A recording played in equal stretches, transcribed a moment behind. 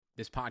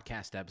This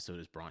podcast episode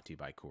is brought to you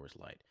by Coors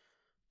Light.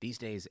 These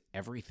days,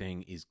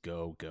 everything is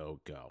go, go,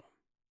 go.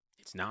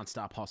 It's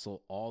nonstop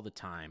hustle all the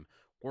time.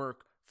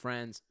 Work,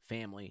 friends,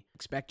 family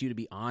expect you to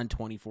be on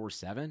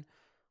 24/7.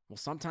 Well,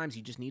 sometimes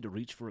you just need to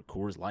reach for a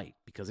Coors Light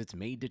because it's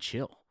made to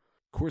chill.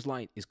 Coors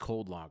Light is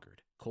cold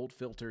lagered, cold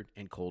filtered,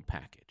 and cold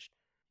packaged.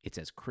 It's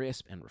as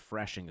crisp and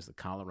refreshing as the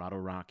Colorado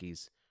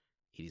Rockies.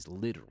 It is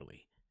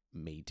literally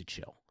made to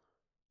chill.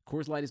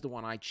 Coors Light is the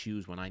one I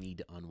choose when I need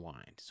to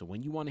unwind. So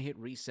when you want to hit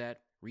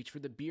reset, reach for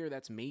the beer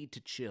that's made to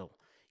chill.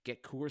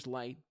 Get Coors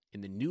Light in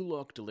the new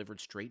look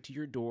delivered straight to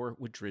your door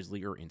with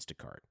Drizzly or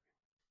Instacart.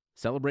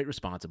 Celebrate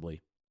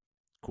responsibly.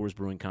 Coors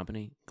Brewing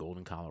Company,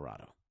 Golden,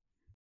 Colorado.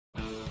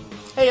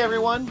 Hey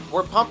everyone,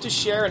 we're pumped to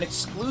share an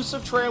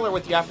exclusive trailer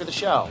with you after the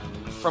show.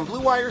 From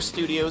Blue Wire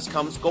Studios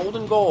comes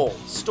Golden Goal,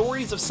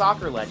 Stories of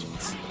Soccer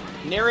Legends.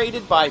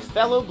 Narrated by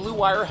fellow Blue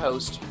Wire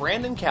host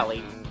Brandon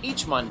Kelly,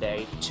 each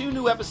Monday, 2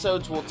 new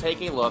episodes will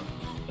take a look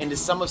into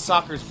some of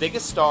soccer's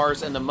biggest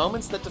stars and the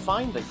moments that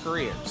define their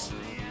careers.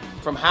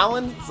 From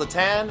Haaland,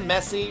 Zlatan,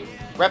 Messi,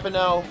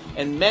 Rapinoe,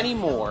 and many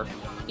more,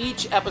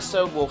 each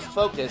episode will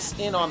focus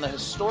in on the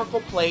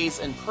historical plays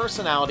and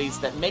personalities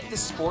that make the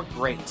sport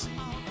great.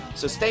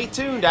 So stay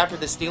tuned after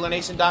the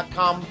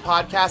SteelerNation.com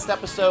podcast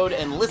episode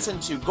and listen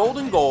to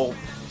Golden Goal,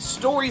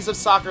 Stories of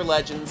Soccer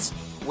Legends,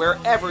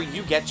 wherever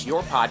you get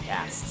your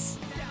podcasts.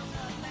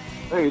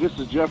 Hey, this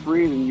is Jeff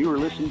Reed, and you are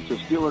listening to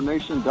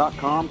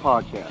SteelerNation.com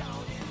podcast.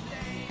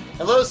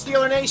 Hello,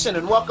 Steeler Nation,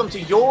 and welcome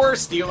to your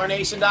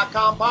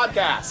SteelerNation.com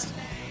podcast.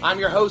 I'm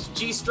your host,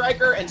 G.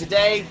 Stryker, and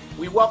today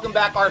we welcome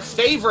back our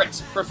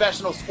favorite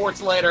professional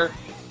sports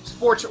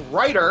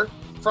writer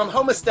from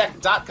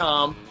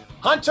Homestead.com,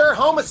 Hunter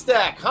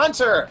Homestead.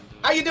 Hunter,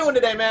 how you doing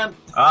today, man?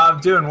 I'm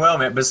doing well,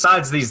 man.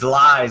 Besides these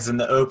lies in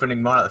the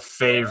opening month,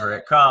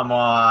 favorite. Come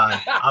on.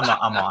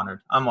 I'm honored.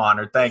 I'm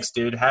honored. Thanks,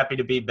 dude. Happy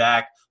to be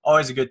back.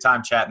 Always a good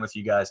time chatting with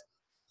you guys.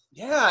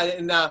 Yeah,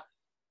 and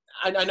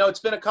I know it's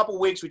been a couple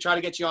weeks. We try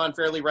to get you on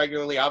fairly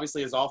regularly,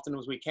 obviously as often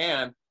as we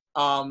can.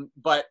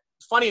 But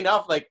funny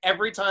enough, like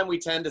every time we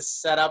tend to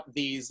set up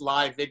these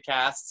live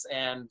vidcasts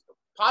and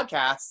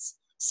podcasts,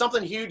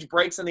 something huge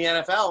breaks in the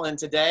NFL. And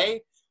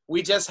today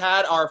we just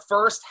had our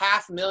first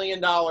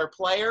 $500,000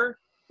 player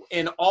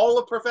in all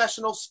of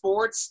professional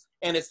sports.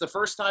 And it's the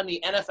first time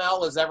the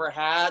NFL has ever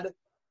had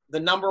the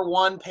number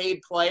one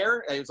paid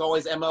player. It was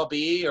always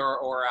MLB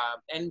or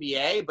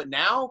NBA, but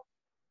now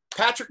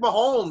Patrick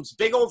Mahomes,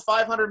 big old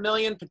 $500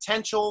 million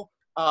potential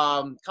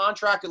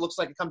contract. It looks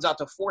like it comes out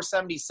to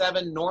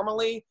 $477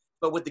 normally,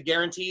 but with the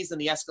guarantees and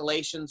the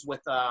escalations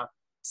with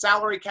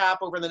salary cap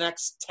over the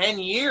next 10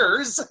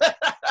 years,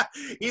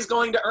 he's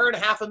going to earn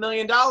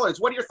 $500,000.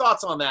 What are your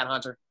thoughts on that,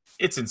 Hunter?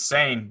 It's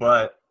insane,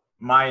 but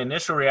my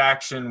initial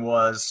reaction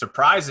was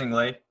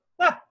surprisingly,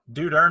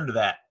 dude earned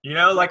that. You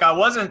know, like I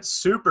wasn't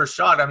super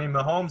shocked. I mean,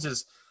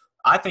 Mahomes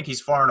I think he's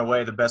far and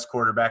away the best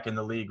quarterback in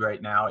the league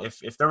right now.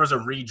 If there was a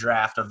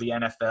redraft of the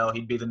NFL,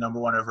 he'd be the number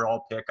one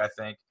overall pick, I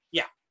think.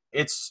 Yeah.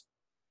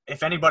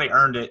 If anybody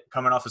earned it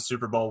coming off a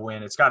Super Bowl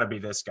win, it's got to be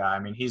this guy. I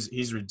mean,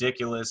 he's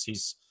ridiculous.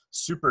 He's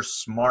super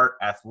smart,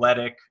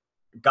 athletic,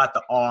 got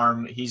the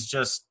arm. He's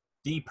just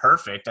the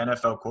perfect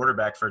NFL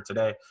quarterback for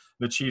today.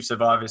 The Chiefs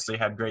have obviously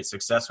had great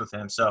success with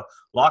him. So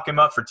lock him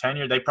up for 10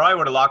 years. They probably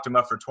would have locked him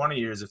up for 20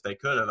 years if they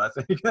could have. I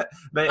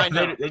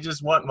think they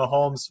just want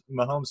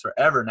Mahomes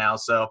forever now.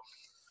 So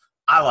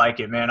I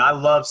like it, man. I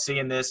love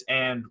seeing this.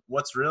 And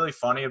what's really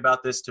funny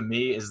about this to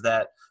me is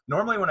that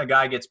normally when a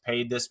guy gets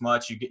paid this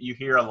much, you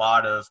hear a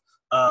lot of,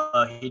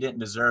 he didn't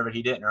deserve it,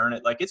 he didn't earn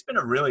it. Like, it's been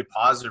a really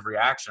positive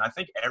reaction. I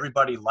think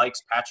everybody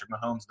likes Patrick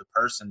Mahomes, the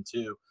person,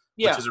 too,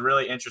 which is a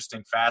really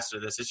interesting facet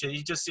of this.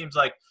 He just seems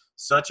like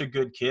such a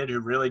good kid who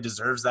really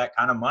deserves that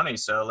kind of money.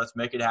 So let's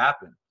make it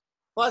happen.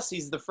 Plus,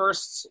 he's the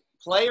first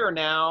player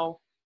now,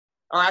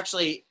 or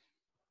actually,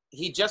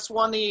 he just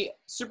won the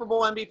Super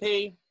Bowl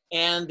MVP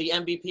and the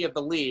MVP of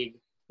the league.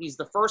 He's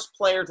the first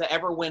player to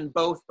ever win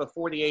both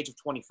before the age of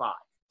 25.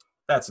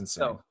 That's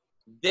insane. So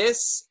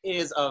this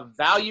is a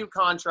value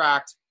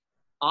contract.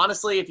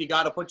 Honestly, if you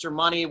got to put your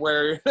money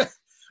where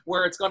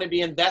it's going to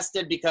be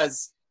invested,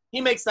 because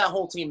he makes that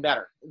whole team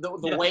better.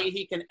 The way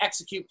he can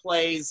execute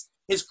plays,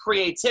 his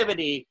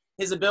creativity,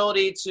 his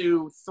ability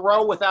to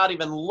throw without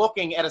even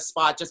looking at a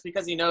spot just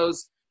because he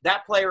knows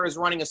that player is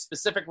running a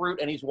specific route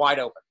and he's wide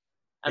open.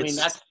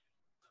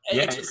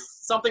 It's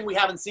just something we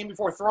haven't seen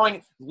before,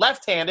 throwing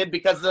left-handed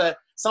because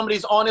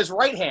somebody's on his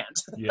right hand.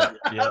 Yeah.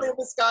 I mean,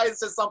 this guy is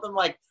just something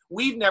like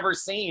we've never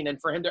seen,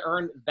 and for him to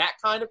earn that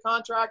kind of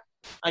contract,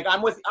 like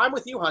I'm with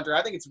you, Hunter.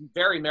 I think it's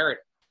very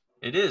merited.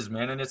 It is,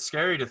 man, and it's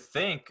scary to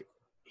think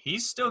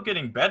he's still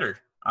getting better.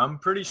 I'm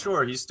pretty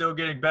sure he's still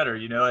getting better.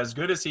 You know, as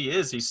good as he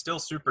is, he's still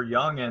super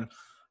young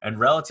and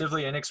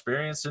relatively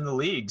inexperienced in the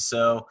league.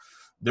 So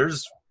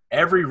there's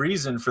every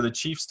reason for the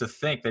Chiefs to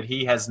think that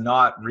he has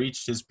not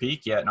reached his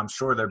peak yet, and I'm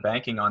sure they're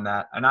banking on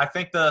that. And I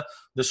think the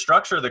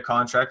structure of the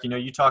contract, you know,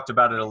 you talked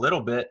about it a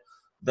little bit,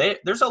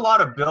 there's a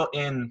lot of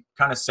built-in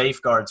kind of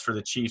safeguards for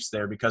the Chiefs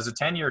there, because a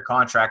 10-year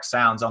contract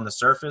sounds on the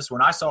surface.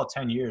 When I saw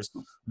 10 years,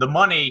 the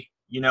money,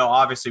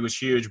 obviously was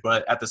huge,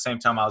 but at the same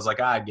time, I was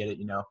like, I get it.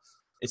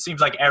 It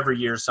seems like every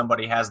year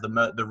somebody has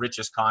the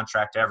richest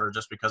contract ever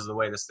just because of the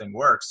way this thing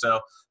works. So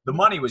the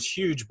money was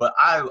huge, but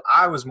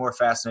I was more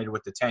fascinated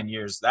with the 10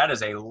 years. That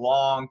is a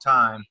long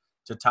time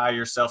to tie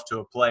yourself to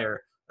a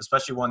player,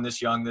 especially one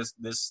this young,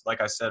 this like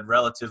I said,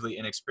 relatively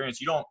inexperienced.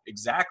 You don't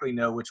exactly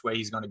know which way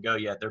he's going to go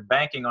yet. They're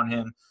banking on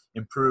him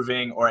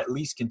improving or at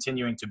least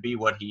continuing to be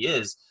what he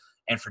is.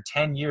 And for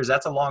 10 years,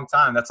 that's a long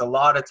time. That's a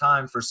lot of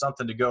time for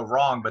something to go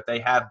wrong, but they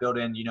have built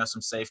in,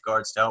 some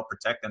safeguards to help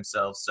protect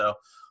themselves. So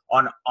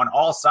on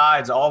all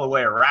sides, all the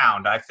way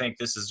around, I think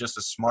this is just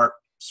a smart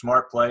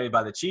play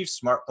by the Chiefs,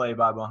 smart play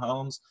by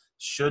Mahomes.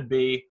 Should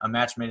be a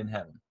match made in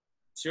heaven.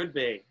 Should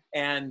be.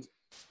 And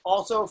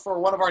also for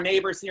one of our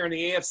neighbors here in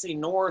the AFC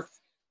North,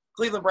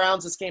 Cleveland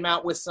Browns just came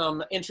out with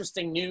some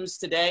interesting news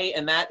today,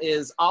 and that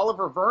is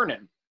Oliver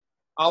Vernon.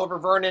 Oliver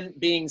Vernon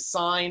being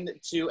signed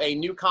to a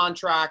new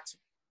contract.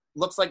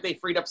 Looks like they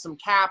freed up some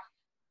cap,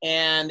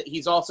 and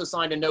he's also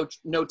signed a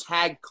no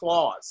tag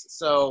clause.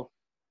 So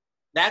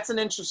that's an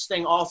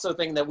interesting also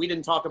thing that we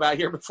didn't talk about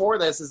here before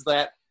this, is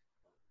that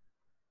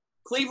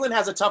Cleveland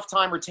has a tough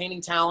time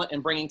retaining talent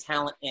and bringing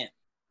talent in.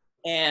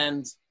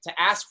 And to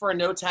ask for a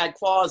no tag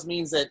clause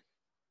means that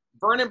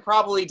Vernon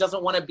probably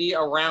doesn't want to be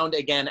around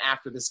again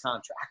after this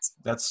contract.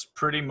 That's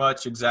pretty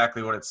much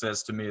exactly what it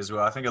says to me as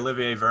well. I think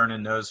Olivier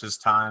Vernon knows his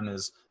time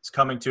is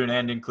coming to an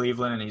end in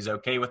Cleveland, and he's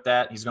okay with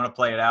that. He's going to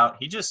play it out.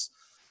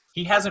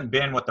 He hasn't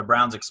been what the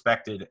Browns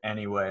expected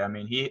anyway. I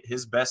mean,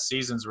 his best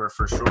seasons were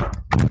for sure.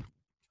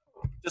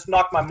 Just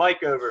knocked my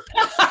mic over.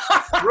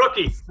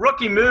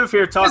 Rookie move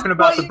here talking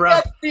about the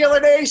Browns.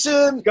 Steeler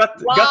Nation. Got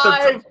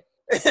the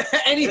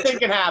anything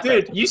can happen.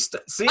 Dude, you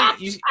start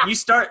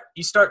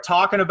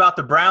talking about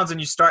the Browns and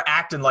you start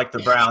acting like the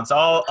Browns.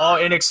 All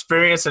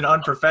inexperienced and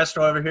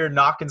unprofessional over here,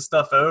 knocking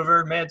stuff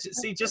over. Man,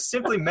 just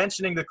simply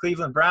mentioning the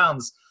Cleveland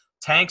Browns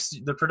tanks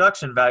the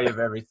production value of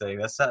everything.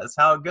 That's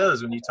how it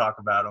goes when you talk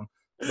about them.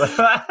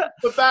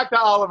 But back to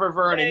Oliver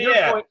Vernon.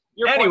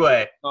 Your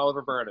point,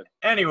 Oliver Vernon.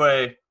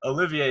 Anyway,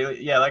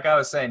 Olivier, like I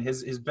was saying,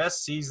 his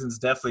best seasons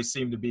definitely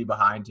seem to be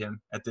behind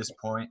him at this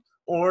point.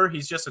 Or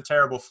he's just a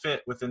terrible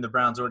fit within the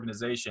Browns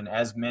organization,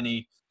 as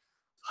many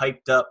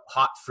hyped up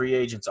hot free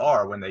agents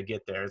are when they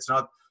get there. It's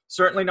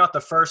certainly not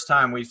the first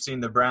time we've seen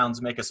the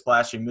Browns make a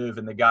splashy move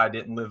and the guy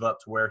didn't live up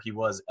to where he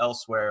was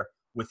elsewhere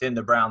within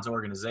the Browns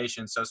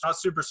organization. So it's not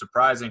super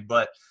surprising,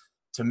 but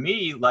to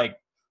me,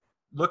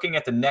 looking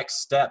at the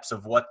next steps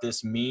of what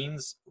this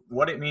means,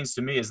 what it means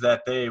to me is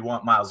that they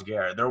want Myles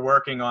Garrett. They're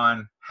working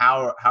on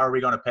how are we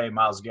going to pay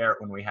Myles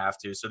Garrett when we have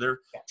to. So they're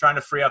trying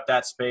to free up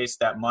that space,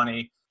 that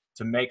money,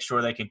 to make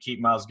sure they can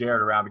keep Myles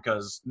Garrett around,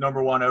 because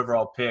number 1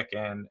 overall pick.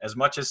 And as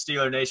much as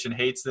Steeler Nation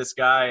hates this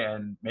guy,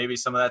 and maybe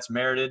some of that's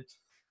merited,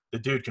 the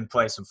dude can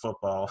play some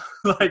football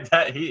like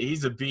that.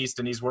 He's a beast,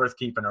 and he's worth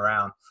keeping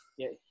around.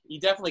 Yeah, he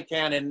definitely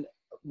can. And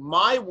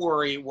my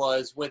worry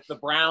was with the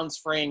Browns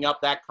freeing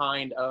up that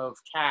kind of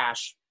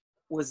cash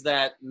was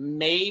that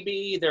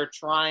maybe they're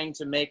trying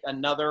to make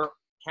another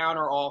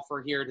counter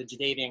offer here to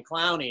Jadeveon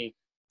Clowney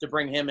to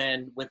bring him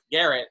in with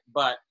Garrett.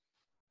 But,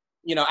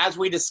 as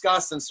we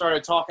discussed and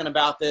started talking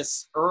about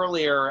this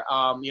earlier,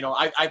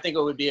 I think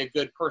it would be a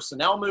good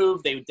personnel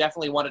move. They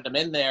definitely wanted him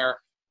in there.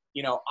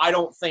 I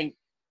don't think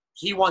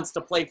he wants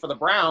to play for the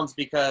Browns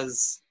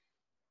because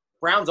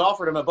Browns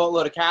offered him a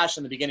boatload of cash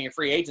in the beginning of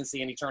free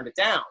agency and he turned it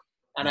down.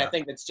 And I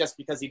think it's just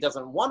because he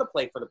doesn't want to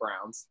play for the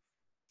Browns.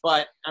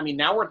 But,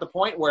 now we're at the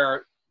point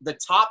where the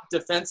top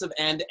defensive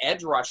end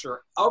edge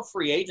rusher of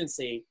free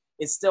agency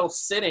is still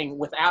sitting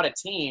without a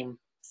team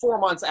 4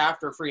 months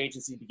after free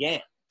agency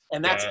began.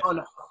 And that's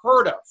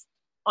unheard of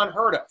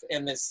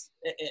in this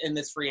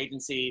free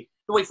agency,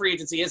 the way free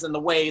agency is and the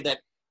way that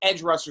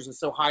edge rushers are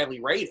so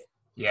highly rated.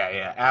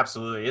 Yeah,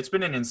 absolutely. It's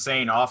been an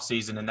insane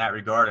offseason in that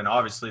regard, and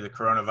obviously the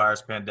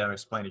coronavirus pandemic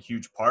is playing a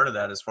huge part of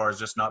that as far as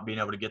just not being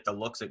able to get the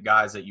looks at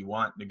guys that you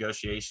want.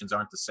 Negotiations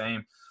aren't the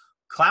same.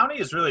 Clowney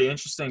is really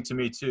interesting to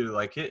me too.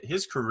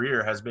 His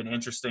career has been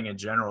interesting in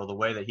general, the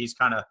way that he's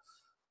kind of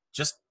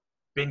just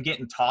been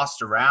getting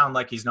tossed around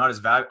like he's not as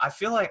valuable. I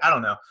feel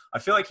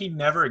like he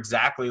never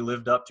exactly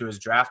lived up to his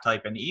draft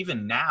type, and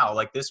even now,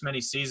 this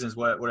many seasons,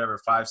 whatever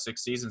 5-6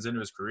 seasons into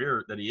his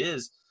career that he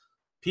is,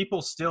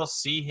 people still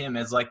see him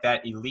as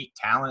that elite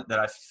talent that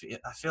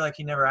I feel like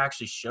he never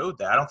actually showed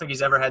that. I don't think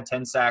he's ever had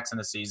 10 sacks in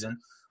a season.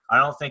 I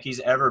don't think he's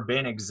ever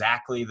been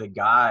exactly the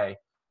guy,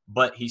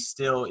 but he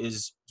still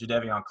is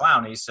Jadeveon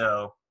Clowney.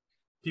 So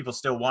people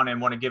still want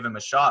to give him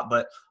a shot.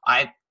 But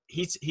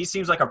he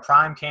seems like a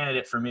prime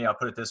candidate for me. I'll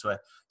put it this way.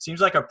 Seems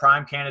like a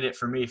prime candidate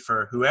for me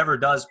for whoever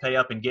does pay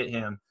up and get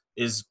him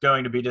is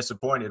going to be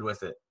disappointed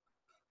with it.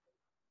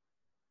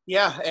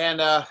 Yeah, and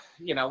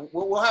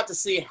we'll have to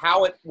see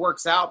how it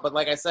works out. But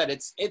like I said,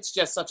 it's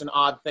just such an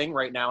odd thing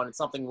right now, and it's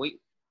something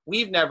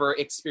we've never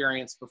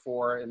experienced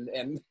before,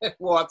 and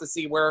we'll have to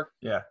see where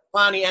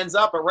Clowney ends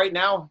up. But right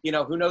now,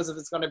 who knows if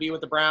it's going to be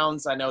with the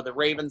Browns? I know the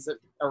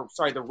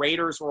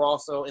Raiders were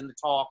also in the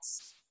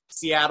talks.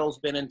 Seattle's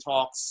been in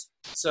talks,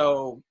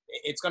 so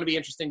it's going to be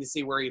interesting to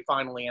see where he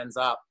finally ends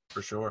up.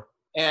 For sure.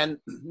 And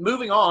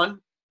moving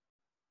on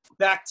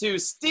back to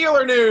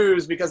Steeler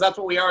news, because that's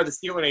what we are, the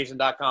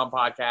SteelerNation.com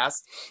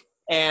podcast.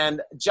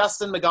 And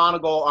Justin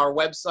McGonigal, our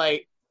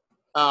website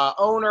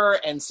owner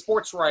and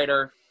sports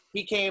writer,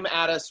 he came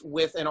at us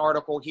with an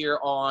article here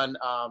on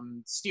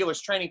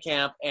Steelers training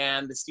camp,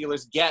 and the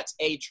Steelers get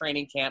a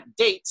training camp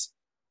date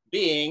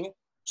being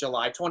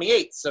July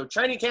 28th. So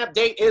training camp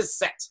date is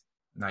set.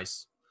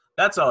 Nice.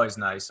 That's always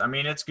nice. I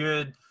mean, it's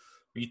good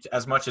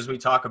as much as we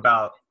talk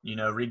about,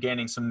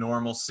 regaining some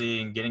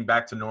normalcy and getting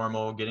back to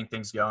normal, getting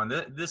things going.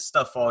 This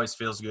stuff always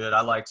feels good.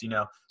 I liked,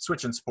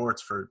 switching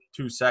sports for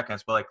 2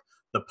 seconds, but like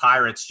the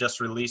Pirates just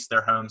released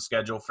their home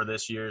schedule for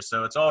this year.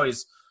 So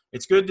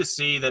it's good to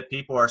see that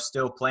people are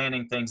still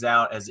planning things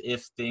out as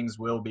if things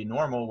will be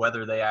normal.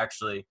 Whether they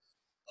actually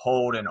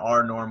hold and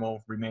are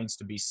normal remains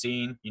to be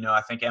seen.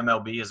 I think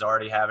MLB is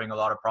already having a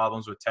lot of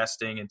problems with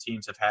testing, and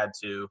teams have had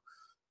to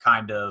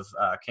kind of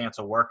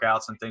cancel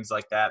workouts and things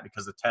like that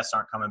because the tests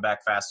aren't coming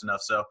back fast enough.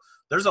 So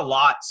there's a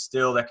lot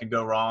still that can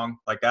go wrong.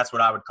 Like, that's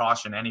what I would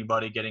caution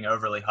anybody getting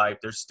overly hyped.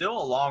 There's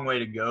still a long way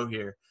to go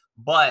here,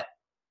 but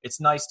it's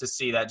nice to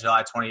see that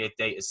July 28th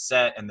date is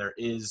set and there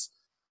is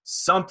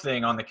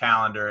something on the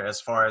calendar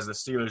as far as the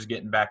Steelers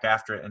getting back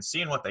after it and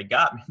seeing what they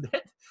got.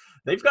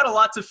 They've got a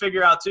lot to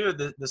figure out too.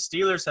 The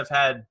Steelers have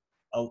had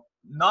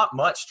not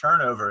much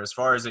turnover as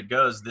far as it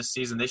goes this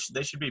season. They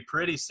should be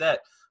pretty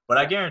set. But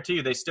I guarantee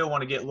you they still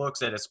want to get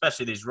looks at,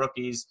 especially these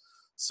rookies,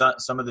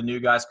 some of the new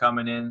guys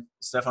coming in.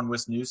 Stefan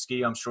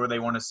Wisniewski, I'm sure they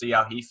want to see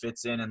how he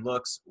fits in and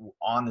looks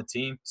on the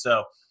team.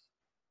 So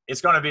it's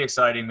going to be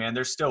exciting, man.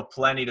 There's still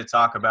plenty to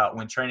talk about.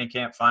 When training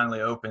camp finally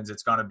opens,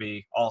 it's going to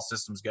be all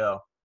systems go.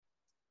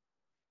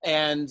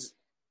 And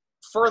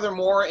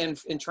furthermore,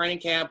 in training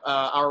camp,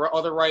 our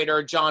other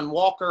writer, John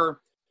Walker,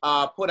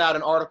 put out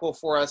an article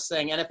for us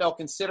saying NFL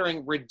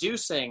considering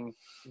reducing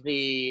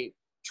the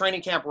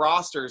training camp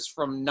rosters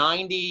from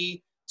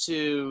 90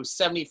 to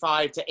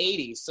 75 to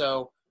 80.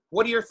 So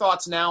what are your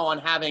thoughts now on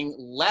having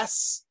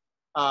less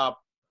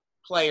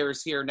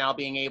players here now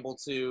being able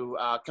to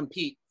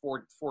compete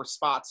for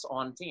spots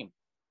on team?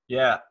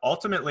 Yeah,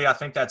 ultimately I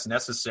think that's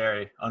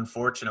necessary,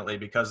 unfortunately,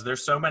 because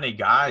there's so many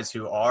guys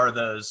who are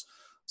those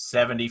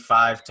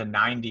 75 to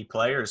 90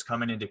 players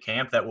coming into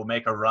camp that will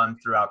make a run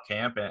throughout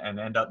camp and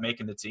end up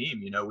making the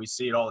team. We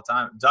see it all the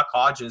time. Duck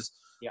Hodges,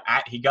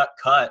 he got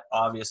cut,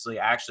 obviously,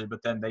 actually,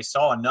 but then they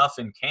saw enough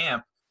in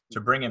camp to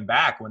bring him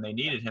back when they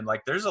needed him.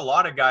 Like, there's a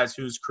lot of guys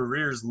whose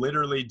careers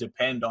literally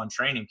depend on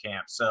training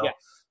camp. So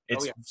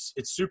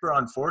it's super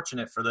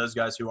unfortunate for those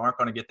guys who aren't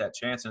going to get that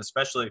chance. And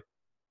especially,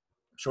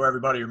 I'm sure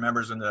everybody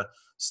remembers when the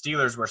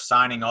Steelers were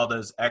signing all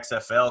those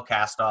XFL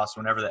cast-offs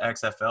whenever the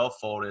XFL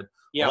folded.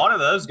 A lot of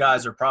those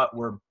guys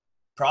were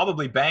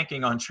probably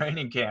banking on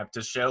training camp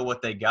to show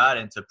what they got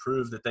and to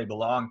prove that they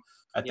belong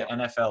at the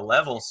NFL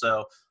level.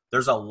 So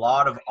there's a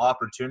lot of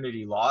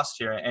opportunity lost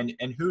here. And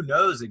who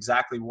knows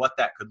exactly what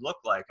that could look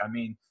like. I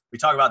mean, we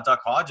talk about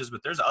Duck Hodges,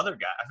 but there's other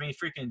guys. I mean,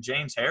 freaking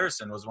James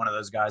Harrison was one of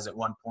those guys at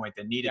one point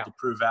that needed to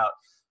prove out.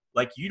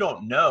 Like, you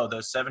don't know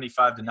those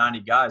 75 to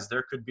 90 guys.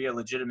 There could be a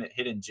legitimate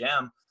hidden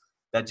gem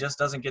that just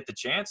doesn't get the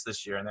chance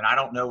this year. And then I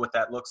don't know what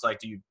that looks like.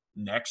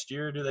 Next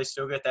year, do they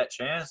still get that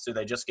chance? Do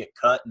they just get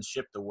cut and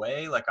shipped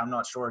away? Like, I'm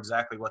not sure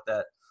exactly what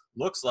that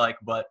looks like,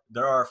 but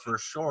there are for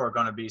sure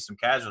going to be some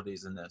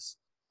casualties in this.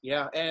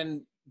 Yeah,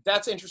 and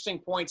that's interesting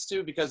points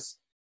too, because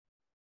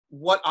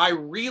what I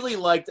really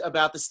liked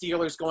about the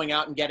Steelers going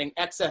out and getting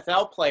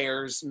XFL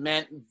players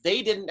meant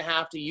they didn't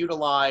have to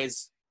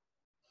utilize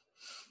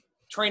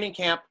training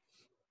camp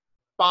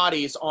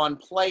bodies on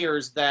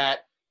players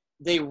that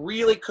they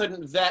really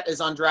couldn't vet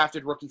as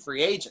undrafted rookie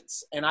free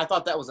agents. And I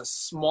thought that was a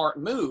smart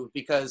move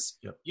because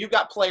you've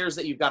got players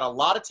that you've got a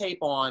lot of tape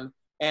on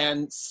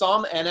and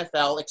some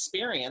NFL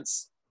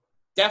experience,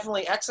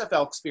 definitely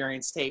XFL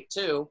experience tape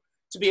too,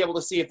 to be able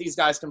to see if these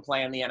guys can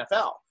play in the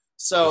NFL.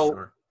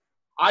 So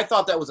I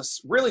thought that was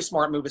a really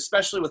smart move,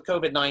 especially with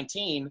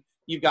COVID-19.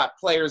 You've got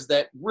players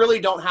that really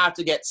don't have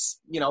to get,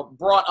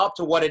 brought up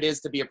to what it is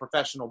to be a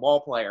professional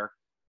ball player.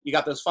 You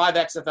got those 5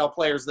 XFL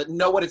players that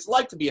know what it's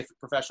like to be a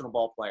professional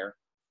ball player.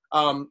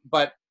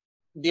 But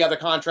the other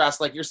contrast,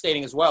 like you're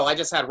stating as well, I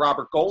just had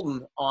Robert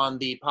Golden on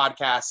the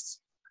podcast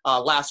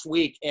last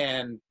week,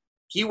 and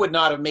he would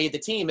not have made the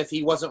team if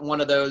he wasn't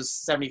one of those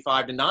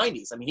 75 to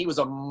 90s. I mean, he was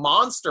a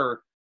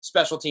monster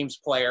special teams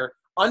player,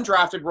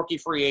 undrafted rookie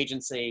free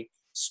agency,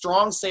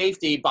 strong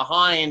safety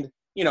behind,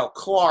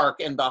 Clark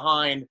and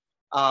behind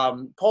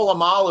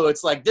Polamalu.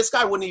 It's like this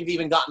guy wouldn't have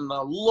even gotten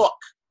a look.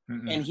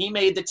 And he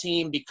made the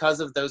team because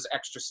of those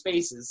extra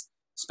spaces.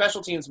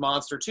 Special teams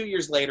monster. 2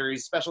 years later,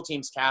 he's special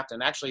teams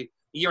captain. Actually,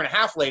 a year and a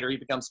half later, he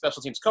becomes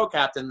special teams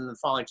co-captain. And the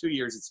following 2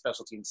 years, he's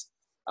special teams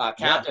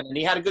captain. And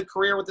he had a good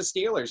career with the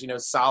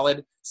Steelers.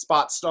 Solid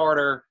spot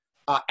starter,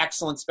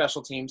 excellent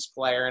special teams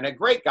player, and a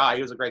great guy.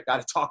 He was a great guy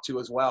to talk to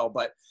as well.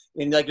 But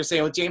like you're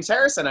saying with James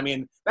Harrison, I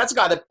mean, that's a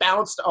guy that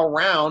bounced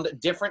around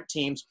different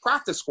teams'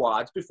 practice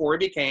squads before he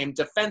became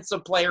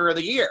Defensive Player of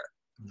the Year.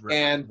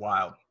 And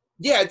wild.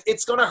 Yeah,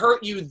 it's going to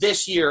hurt you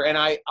this year, and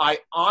I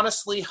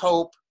honestly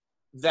hope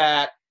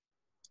that,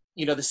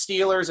 the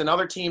Steelers and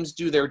other teams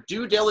do their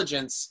due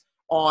diligence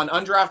on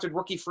undrafted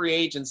rookie free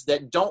agents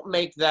that don't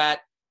make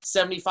that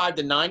 75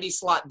 to 90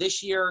 slot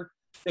this year,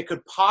 that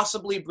could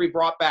possibly be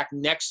brought back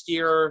next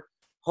year.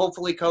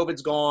 Hopefully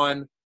COVID's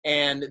gone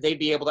and they'd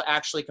be able to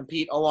actually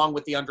compete along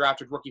with the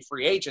undrafted rookie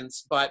free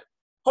agents, but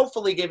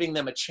hopefully giving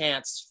them a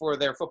chance for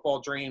their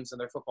football dreams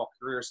and their football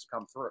careers to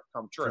come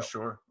true. For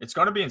sure. It's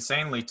going to be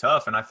insanely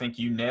tough, and I think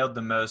you nailed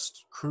the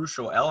most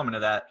crucial element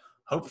of that.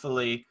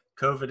 Hopefully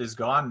COVID is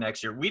gone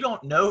next year. We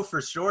don't know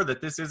for sure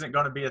that this isn't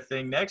going to be a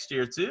thing next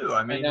year too.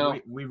 I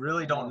mean, we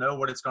really don't know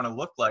what it's going to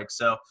look like.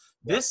 So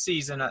this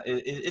season,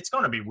 it's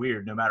going to be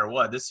weird no matter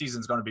what. This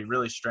season's going to be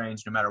really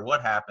strange no matter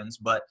what happens,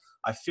 but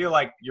I feel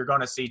like you're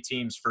going to see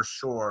teams for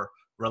sure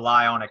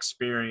rely on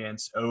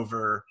experience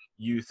over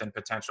youth and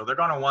potential. They're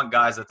going to want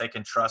guys that they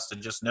can trust to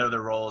just know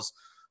their roles,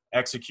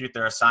 execute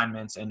their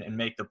assignments, and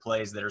make the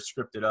plays that are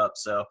scripted up.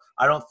 So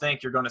I don't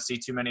think you're going to see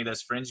too many of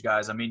those fringe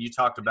guys. I mean, you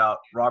talked about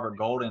Robert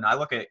Golden. I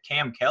look at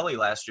Cam Kelly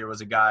last year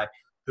was a guy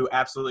who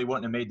absolutely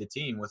wouldn't have made the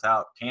team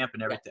without camp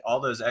and everything,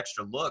 all those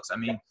extra looks. I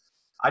mean,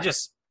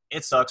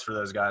 it sucks for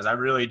those guys. I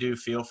really do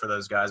feel for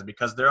those guys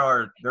because there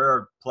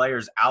are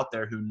players out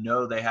there who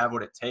know they have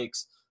what it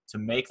takes to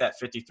make that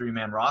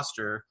 53-man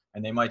roster,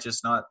 and they might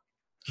just not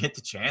get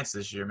the chance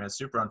this year, man. It's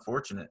super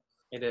unfortunate.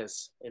 It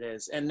is.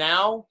 And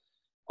now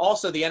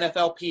also the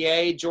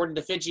NFLPA, Jordan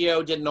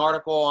DeFigio did an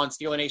article on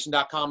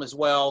SteelerNation.com as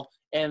well,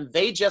 and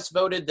they just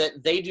voted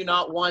that they do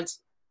not want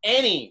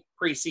any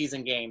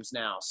preseason games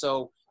now.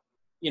 So,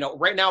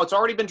 right now it's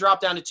already been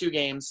dropped down to 2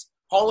 games.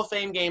 Hall of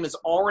Fame game has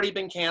already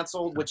been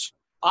canceled, which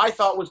I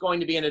thought was going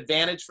to be an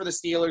advantage for the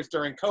Steelers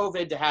during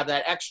COVID to have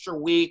that extra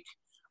week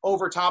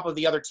over top of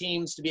the other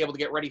teams to be able to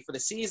get ready for the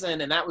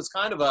season. And that was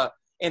kind of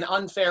an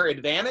unfair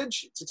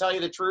advantage, to tell you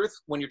the truth,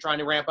 when you're trying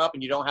to ramp up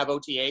and you don't have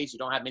OTAs, you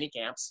don't have mini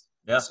camps.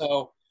 Yeah.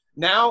 So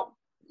now,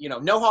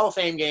 no Hall of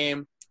Fame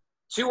game.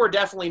 2 are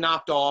definitely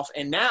knocked off.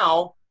 And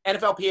now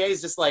NFLPA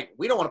is just like,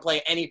 we don't want to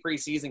play any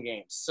preseason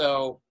games.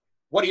 So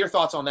what are your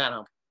thoughts on that,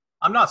 Hum?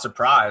 I'm not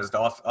surprised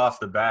off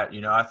the bat.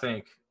 I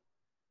think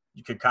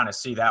you could kind of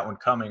see that one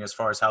coming as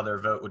far as how their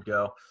vote would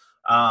go.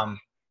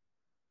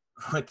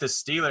 With the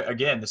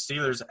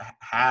Steelers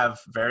have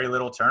very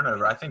little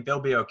turnover. I think they'll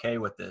be okay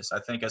with this. I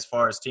think as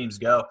far as teams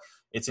go,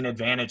 it's an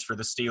advantage for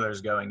the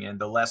Steelers going in.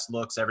 The less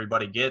looks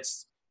everybody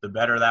gets, the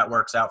better that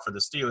works out for the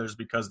Steelers,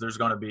 because there's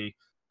going to be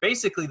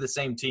basically the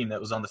same team that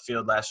was on the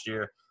field last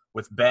year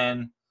with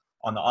Ben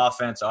on the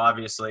offense.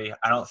 Obviously,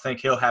 I don't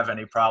think he'll have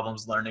any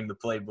problems learning the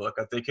playbook.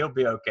 I think he'll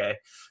be okay.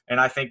 And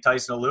I think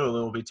Tyson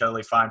Alualu will be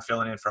totally fine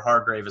filling in for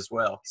Hargrave as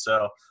well.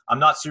 So I'm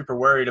not super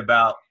worried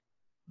about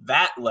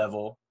that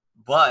level.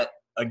 But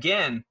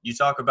again, you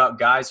talk about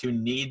guys who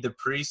need the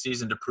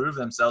preseason to prove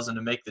themselves and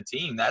to make the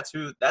team. That's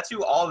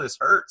who all this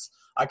hurts.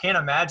 I can't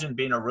imagine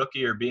being a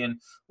rookie or being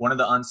one of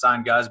the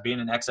unsigned guys, being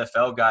an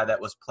XFL guy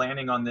that was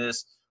planning on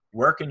this,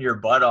 working your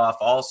butt off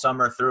all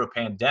summer through a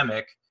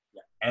pandemic,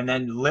 and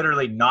then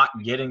literally not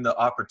getting the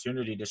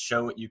opportunity to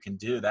show what you can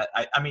do. That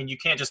I mean, you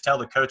can't just tell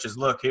the coaches,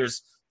 look,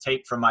 here's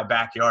tape from my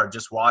backyard,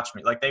 just watch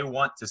me. Like, they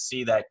want to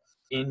see that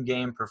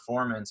in-game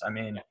performance. I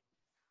mean,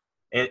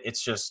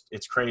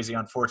 it's crazy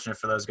unfortunate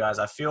for those guys.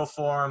 I feel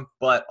for them,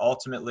 but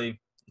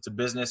ultimately it's a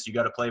business. You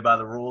got to play by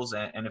the rules.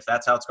 And if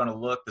that's how it's going to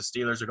look, the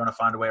Steelers are going to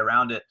find a way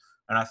around it.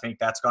 And I think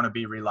that's going to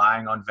be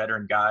relying on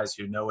veteran guys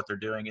who know what they're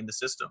doing in the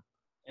system.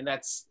 And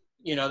that's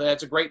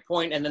a great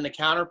point. And then the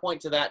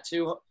counterpoint to that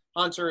too,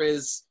 Hunter,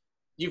 is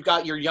you've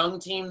got your young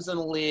teams in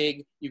the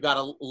league. You've got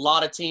a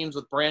lot of teams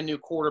with brand new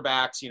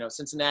quarterbacks,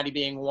 Cincinnati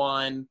being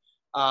one,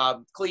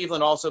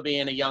 Cleveland also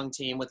being a young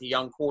team with a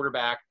young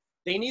quarterback.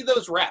 They need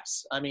those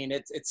reps. I mean,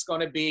 it's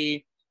going to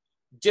be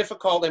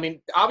difficult. I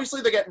mean,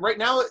 obviously right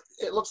now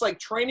it looks like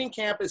training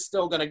camp is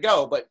still going to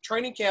go, but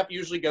training camp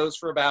usually goes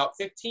for about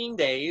 15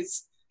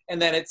 days, and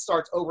then it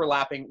starts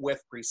overlapping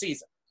with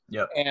preseason.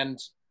 Yep. And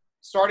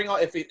starting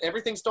on, if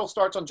everything still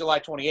starts on July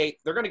 28th,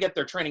 they're going to get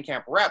their training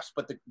camp reps.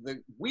 But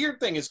the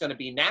weird thing is going to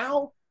be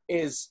now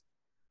is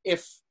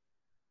if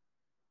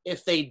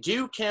they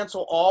do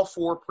cancel all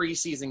 4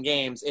 preseason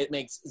games, it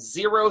makes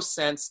 0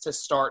 sense to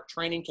start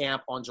training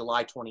camp on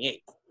July 28th.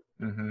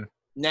 Mm-hmm.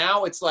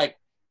 Now it's like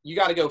you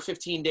got to go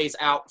 15 days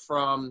out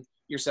from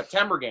your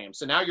September game.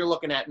 So now you're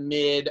looking at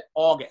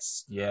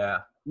mid-August. Yeah.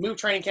 Move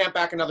training camp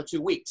back another 2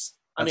 weeks.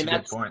 That's a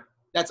good point.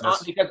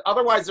 That's because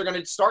otherwise they're going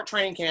to start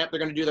training camp. They're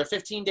going to do their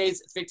 15 to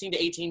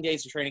 18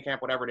 days of training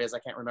camp, whatever it is. I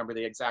can't remember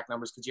the exact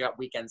numbers because you got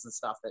weekends and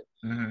stuff that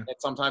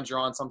sometimes you're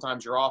on,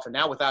 sometimes you're off. And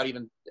now without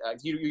even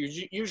you're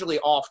usually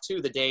off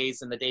to the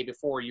days and the day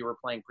before you were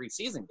playing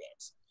preseason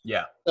games.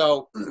 Yeah.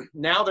 So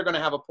now they're going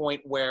to have a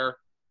point where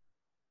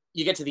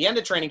you get to the end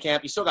of training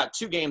camp. You still got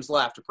 2 games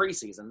left of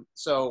preseason.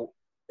 So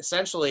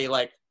essentially,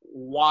 like,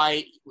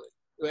 why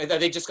are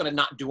they just going to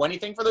not do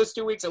anything for those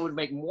 2 weeks? It would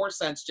make more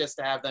sense just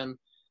to have them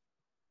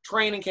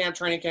training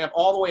camp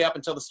all the way up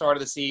until the start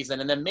of the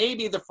season. And then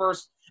maybe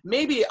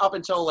up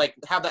until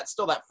have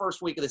that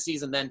first week of the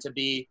season then to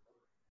be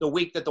the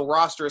week that the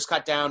roster is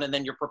cut down and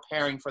then you're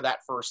preparing for that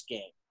first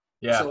game.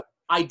 Yeah. So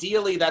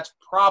ideally, that's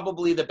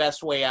probably the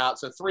best way out.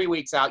 So 3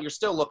 weeks out, you're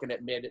still looking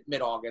at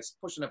mid-August,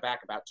 pushing it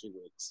back about 2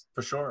 weeks.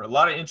 For sure. A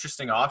lot of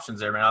interesting options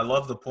there, man. I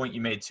love the point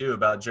you made, too,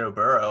 about Joe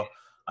Burrow.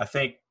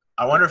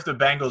 I wonder if the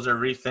Bengals are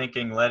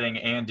rethinking letting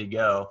Andy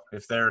go,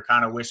 if they're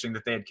kind of wishing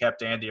that they had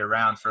kept Andy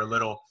around for a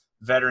little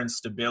veteran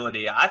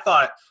stability.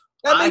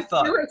 That makes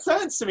zero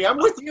sense to me. I'm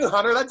with you,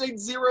 Hunter. That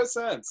makes zero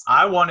sense.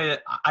 I wanted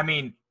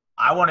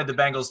the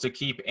Bengals to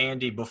keep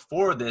Andy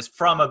before this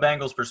from a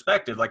Bengals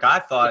perspective. Like, I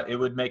thought it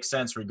would make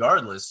sense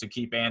regardless to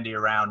keep Andy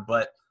around.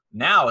 But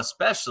now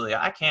especially,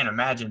 I can't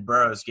imagine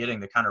Burrow's getting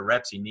the kind of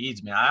reps he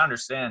needs, man. I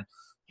understand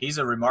he's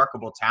a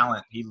remarkable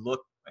talent.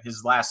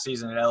 His last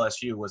season at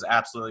LSU was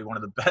absolutely one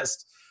of the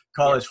best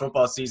college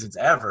football seasons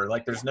ever.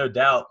 Like, there's no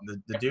doubt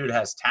the dude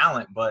has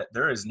talent, but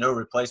there is no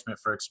replacement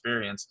for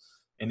experience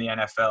in the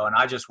NFL. And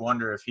I just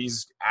wonder if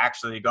he's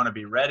actually going to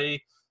be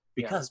ready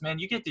because, man,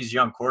 you get these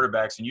young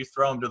quarterbacks and you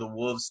throw them to the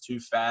wolves too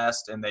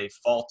fast and they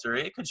falter.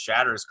 It could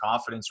shatter his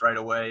confidence right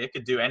away. It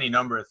could do any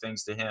number of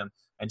things to him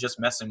and just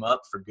mess him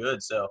up for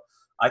good. So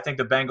I think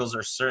the Bengals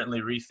are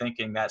certainly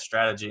rethinking that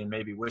strategy and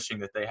maybe wishing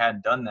that they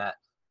hadn't done that.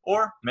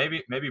 Or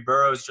maybe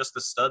Burrow is just the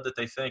stud that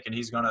they think, and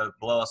he's going to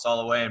blow us all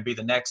away and be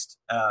the next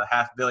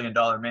 $500 million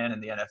man in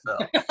the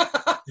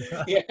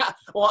NFL. Yeah,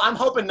 well, I'm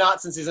hoping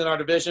not since he's in our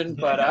division.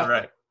 But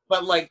right.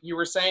 But like you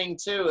were saying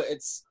too,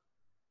 it's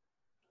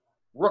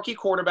rookie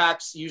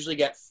quarterbacks usually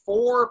get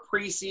 4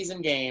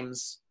 preseason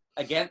games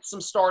against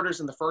some starters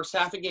in the first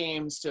half of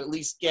games to at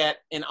least get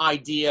an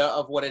idea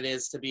of what it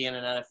is to be in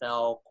an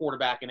NFL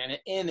quarterback in an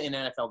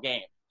NFL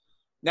game.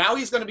 Now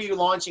he's going to be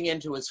launching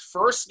into his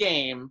first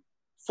game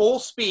full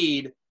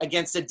speed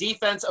against a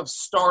defense of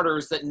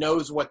starters that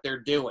knows what they're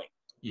doing.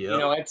 Yep. You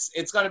know,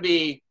 it's going to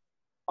be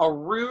a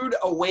rude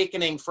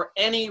awakening for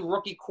any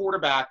rookie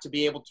quarterback to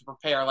be able to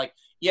prepare. Like,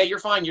 yeah, you're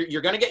fine.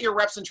 You're going to get your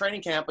reps in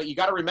training camp, but you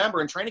got to remember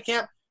in training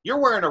camp, you're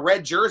wearing a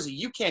red jersey.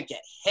 You can't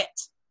get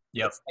hit.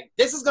 Yep. Like,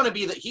 this is going to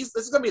be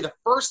the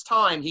first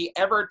time he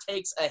ever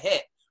takes a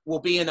hit will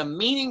be in a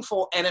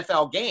meaningful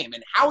NFL game.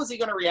 And how is he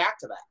going to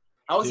react to that?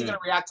 How is he going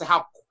to react to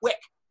how quick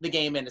the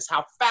game is,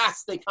 how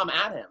fast they come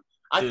at him?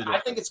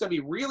 I think it's going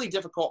to be really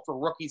difficult for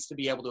rookies to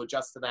be able to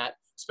adjust to that,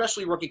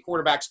 especially rookie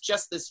quarterbacks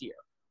just this year.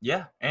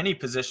 Yeah, any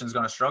position is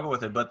going to struggle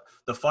with it. But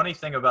the funny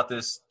thing about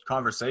this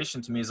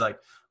conversation to me is, like,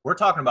 we're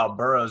talking about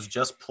Burrow's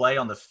just play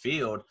on the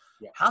field.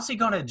 Yeah. How's he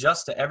going to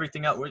adjust to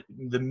everything else?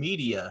 The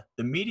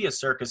media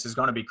circus is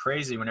going to be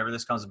crazy whenever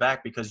this comes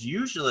back, because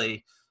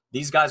usually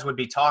these guys would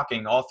be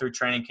talking all through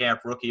training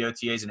camp, rookie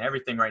OTAs, and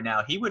everything right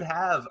now. He would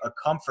have a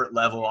comfort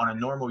level on a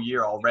normal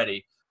year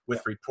already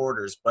with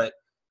reporters, but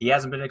he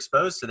hasn't been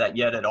exposed to that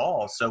yet at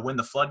all. So when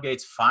the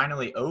floodgates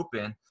finally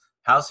open,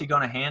 how's he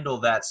going to handle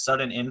that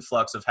sudden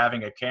influx of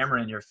having a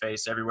camera in your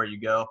face everywhere you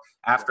go?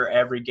 After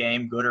every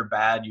game, good or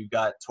bad, you've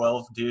got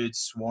 12 dudes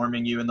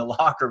swarming you in the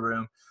locker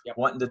room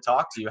wanting to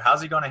talk to you.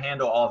 How's he going to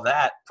handle all of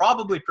that?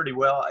 Probably pretty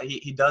well.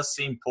 He does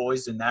seem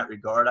poised in that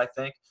regard, I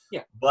think.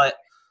 Yeah. But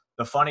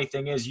the funny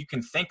thing is, you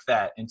can think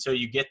that until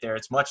you get there.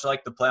 It's much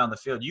like the play on the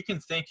field. You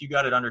can think you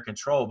got it under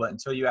control, but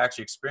until you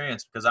actually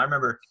experience, because I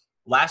remember –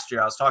 last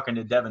year, I was talking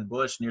to Devin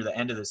Bush near the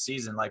end of the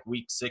season, like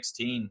week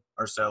 16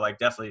 or so, like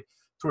definitely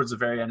towards the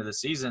very end of the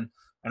season.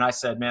 And I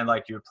said, man,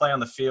 like, your play on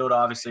the field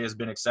obviously has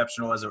been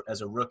exceptional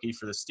as a rookie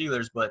for the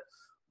Steelers, but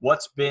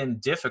what's been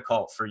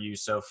difficult for you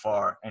so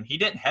far? And he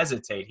didn't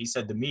hesitate. He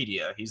said the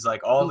media. He's like,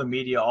 all the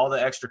media, all the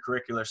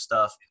extracurricular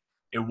stuff,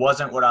 it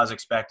wasn't what I was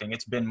expecting.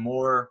 It's been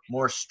more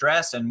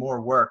stress and more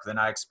work than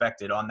I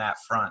expected on that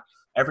front.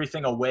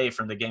 Everything away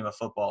from the game of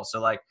football. So,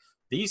 like,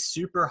 these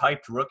super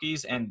hyped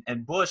rookies, and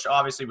Bush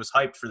obviously was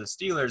hyped for the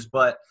Steelers,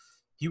 but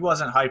he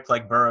wasn't hyped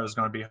like Burrow is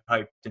going to be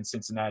hyped in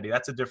Cincinnati.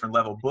 That's a different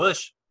level.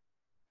 Bush,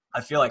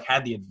 I feel like,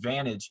 had the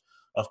advantage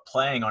of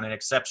playing on an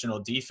exceptional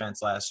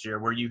defense last year,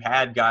 where you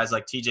had guys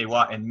like TJ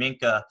Watt and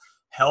Minka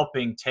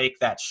helping take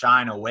that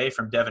shine away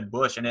from Devin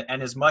Bush. And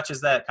as much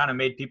as that kind of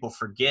made people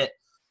forget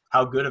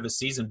how good of a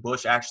season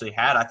Bush actually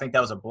had, I think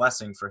that was a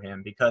blessing for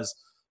him, because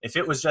if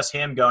it was just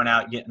him going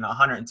out getting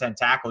 110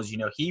 tackles, you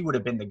know, he would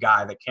have been the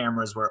guy that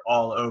cameras were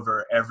all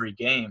over every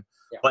game.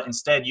 Yeah. But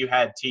instead you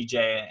had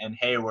TJ and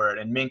Hayward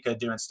and Minka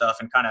doing stuff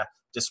and kind of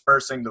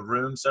dispersing the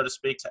room, so to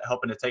speak,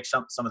 helping to take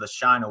some of the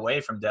shine away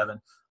from Devin.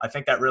 I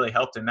think that really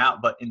helped him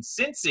out. But in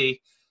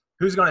Cincy,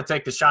 who's going to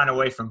take the shine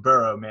away from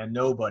Burrow, man?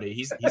 Nobody.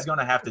 He's going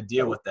to have to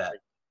deal with that.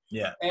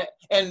 Yeah.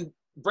 And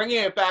bringing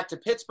it back to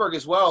Pittsburgh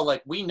as well,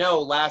 like, we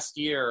know last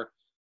year,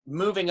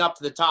 moving up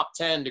to the top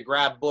 10 to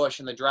grab Bush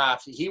in the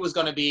draft, he was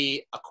going to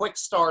be a quick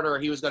starter.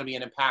 He was going to be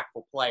an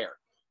impactful player.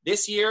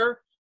 This year,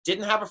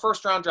 didn't have a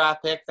first-round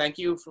draft pick. Thank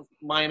you, for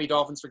Miami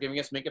Dolphins, for giving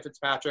us Minka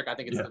Fitzpatrick. I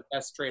think it's the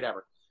best trade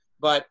ever.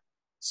 But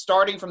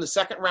starting from the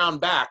second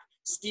round back,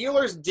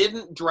 Steelers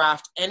didn't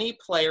draft any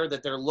player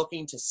that they're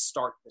looking to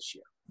start this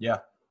year. Yeah,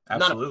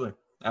 absolutely.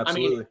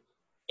 Absolutely. I mean,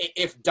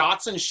 if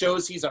Dotson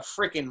shows he's a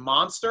freaking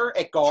monster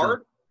at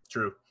guard,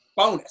 True.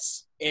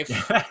 Bonus. If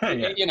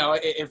you know,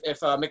 if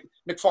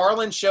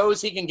McFarland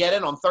shows he can get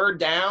in on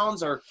third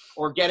downs or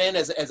get in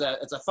as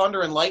a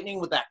thunder and lightning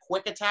with that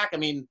quick attack, I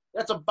mean,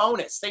 that's a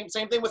bonus. Same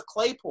thing with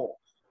Claypool.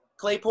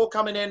 Claypool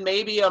coming in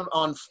maybe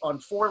on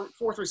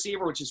fourth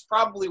receiver, which is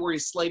probably where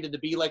he's slated to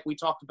be, like we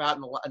talked about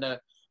in a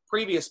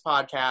previous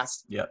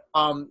podcast. Yeah.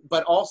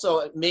 But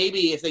also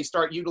maybe if they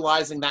start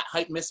utilizing that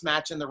height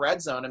mismatch in the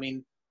red zone, I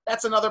mean,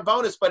 that's another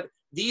bonus. But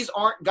these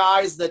aren't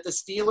guys that the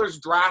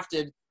Steelers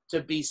drafted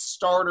to be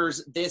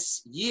starters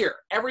this year.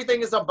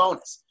 Everything is a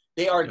bonus.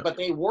 They are, but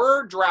they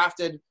were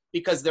drafted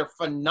because they're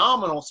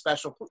phenomenal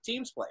special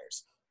teams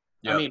players.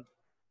 Yep. I mean,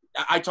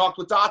 I talked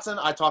with Dotson.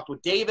 I talked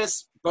with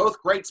Davis. Both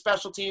great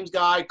special teams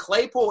guy.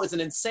 Claypool is an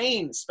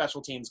insane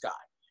special teams guy,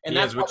 and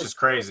which is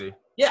crazy.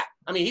 Yeah,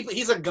 I mean,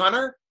 he's a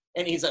gunner,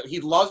 and he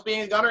loves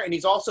being a gunner, and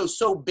he's also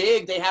so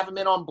big they have him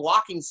in on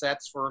blocking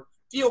sets for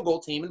field goal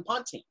team and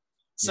punt team.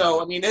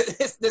 So I mean,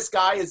 this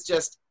guy is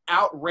just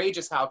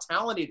outrageous how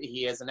talented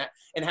he is,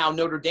 and how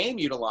Notre Dame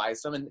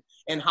utilized him,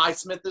 and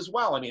Highsmith as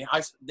well. I mean,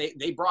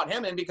 they brought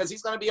him in because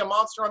he's going to be a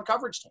monster on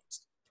coverage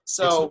teams.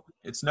 So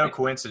it's no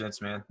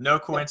coincidence, man. No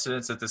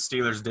coincidence that the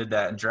Steelers did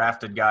that and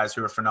drafted guys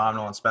who are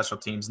phenomenal on special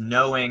teams,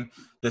 knowing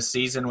the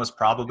season was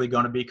probably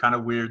going to be kind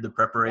of weird. The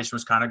preparation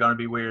was kind of going to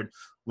be weird.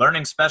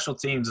 Learning special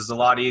teams is a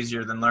lot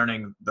easier than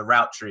learning the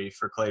route tree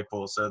for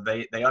Claypool. So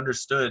they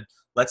understood,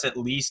 let's at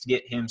least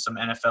get him some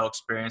NFL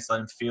experience,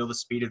 let him feel the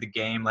speed of the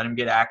game, let him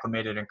get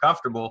acclimated and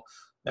comfortable.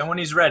 Then when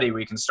he's ready,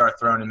 we can start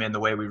throwing him in the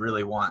way we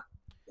really want.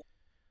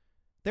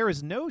 There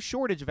is no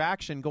shortage of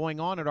action going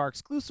on at our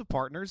exclusive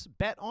partners,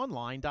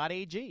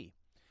 BetOnline.ag.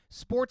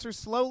 Sports are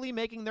slowly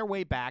making their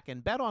way back,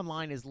 and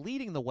BetOnline is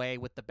leading the way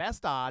with the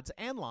best odds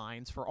and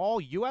lines for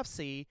all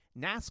UFC,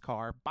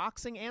 NASCAR,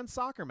 boxing, and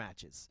soccer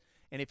matches.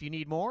 And if you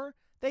need more,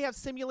 they have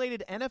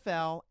simulated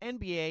NFL,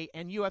 NBA,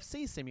 and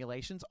UFC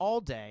simulations all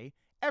day,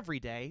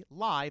 every day,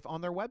 live on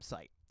their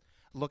website.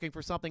 Looking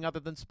for something other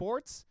than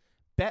sports?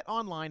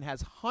 BetOnline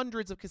has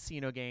hundreds of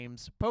casino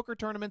games, poker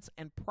tournaments,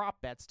 and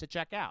prop bets to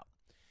check out.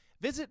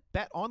 Visit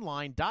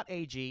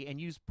betonline.ag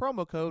and use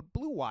promo code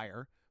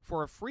BlueWire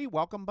for a free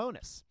welcome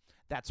bonus.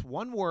 That's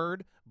one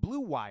word,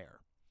 BlueWire.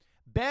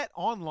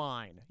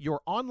 BetOnline,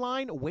 your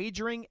online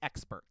wagering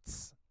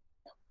experts.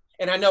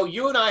 And I know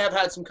you and I have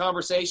had some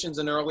conversations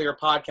in earlier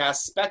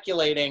podcasts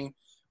speculating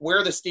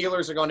where the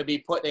Steelers are going to be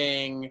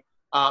putting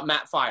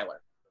Matt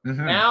Filer.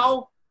 Mm-hmm.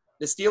 Now,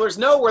 the Steelers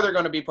know where they're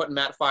going to be putting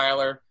Matt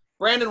Filer.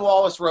 Brandon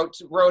Wallace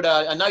wrote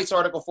a nice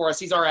article for us.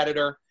 He's our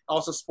editor,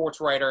 also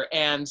sports writer,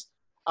 and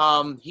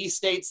he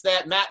states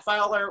that Matt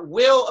Filer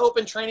will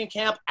open training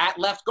camp at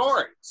left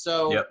guard.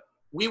 So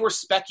we were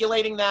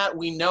speculating that.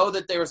 We know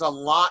that there's a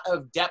lot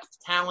of depth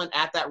talent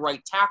at that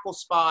right tackle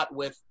spot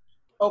with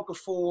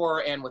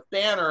Okafor and with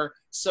Banner.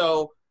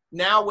 So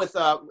now with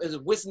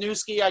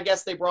Wisniewski, I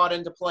guess they brought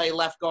into play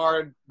left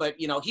guard. But,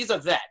 he's a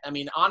vet. I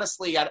mean,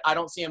 honestly, I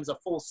don't see him as a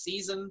full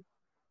season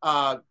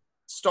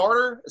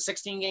starter, a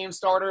 16-game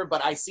starter,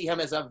 but I see him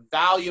as a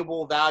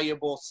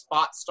valuable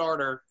spot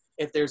starter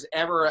if there's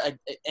ever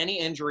any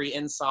injury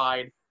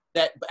inside,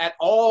 that at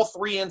all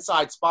three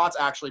inside spots,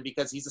 actually,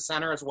 because he's a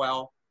center as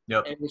well,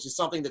 and which is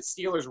something that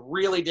Steelers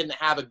really didn't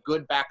have a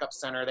good backup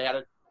center.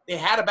 They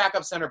had a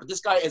backup center, but this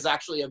guy is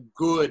actually a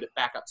good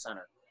backup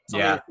center.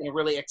 Somebody that's going to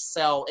really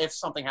excel if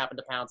something happened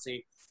to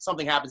Pouncey,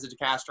 something happens to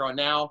DeCastro, and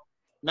now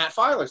Matt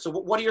Filer. So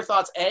what are your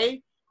thoughts, A,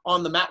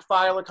 on the Matt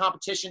Filer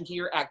competition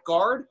here at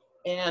guard,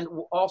 and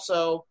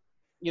also,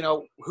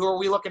 who are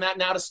we looking at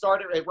now to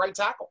start at right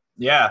tackle?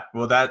 Yeah,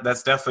 well,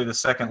 that's definitely the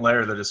second layer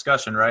of the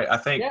discussion, right? I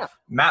think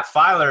Matt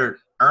Filer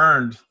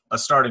earned a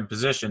starting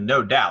position,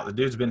 no doubt. The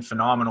dude's been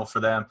phenomenal for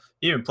them.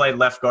 He even played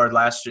left guard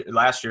last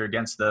year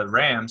against the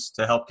Rams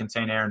to help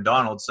contain Aaron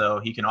Donald, so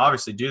he can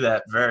obviously do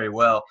that very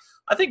well.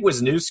 I think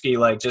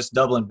Wisniewski, just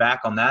doubling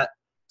back on that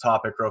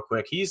topic real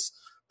quick, he's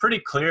pretty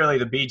clearly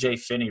the B.J.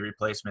 Finney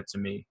replacement to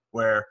me,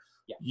 where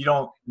you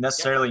don't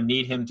necessarily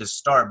need him to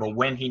start, but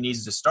when he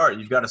needs to start,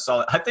 you've got a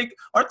solid. I think,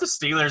 aren't the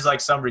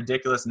Steelers some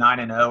ridiculous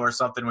 9-0 or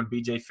something when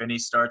B.J. Finney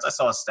starts? I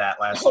saw a stat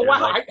last year.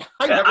 Wow.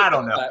 I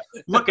don't know.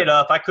 Look it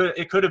up.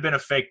 It could have been a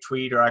fake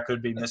tweet, or I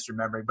could be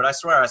misremembering, but I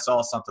swear I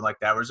saw something like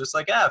that where it's just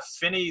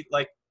Finney,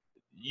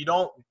 you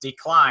don't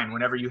decline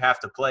whenever you have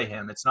to play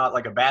him. It's not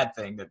a bad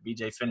thing that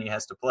B.J. Finney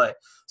has to play.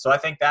 So I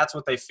think that's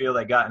what they feel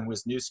they got in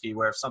Wisniewski,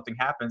 where if something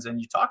happens,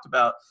 and you talked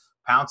about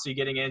Pouncey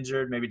getting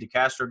injured, maybe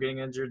DeCastro getting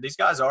injured. These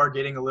guys are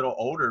getting a little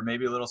older,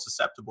 maybe a little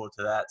susceptible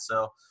to that.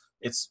 So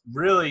it's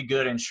really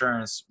good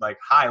insurance,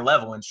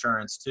 high-level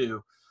insurance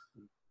too.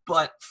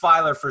 But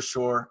Filer for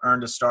sure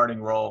earned a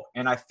starting role.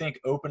 And I think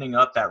opening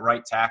up that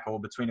right tackle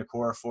between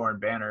Okorafor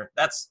and Banner,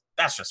 that's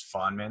just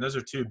fun, man. Those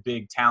are two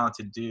big,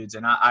 talented dudes.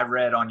 And I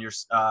read on your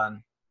I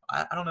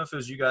don't know if it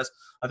was you guys.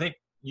 I think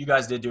you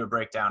guys did do a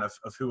breakdown of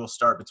who will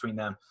start between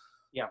them.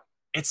 Yeah.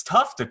 It's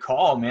tough to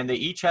call, man. They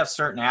each have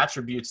certain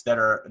attributes that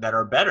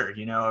are better.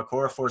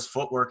 Okorafor's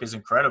footwork is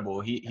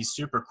incredible. He's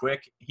super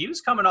quick. He was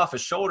coming off a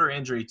shoulder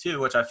injury too,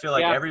 which I feel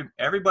like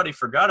everybody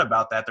forgot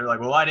about that. They're like,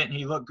 well, why didn't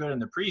he look good in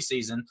the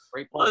preseason?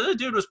 Well, the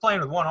dude was playing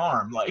with one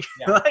arm. I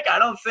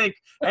don't think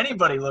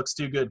anybody looks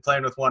too good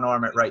playing with one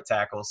arm at right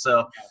tackle.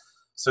 So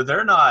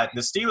they're not – the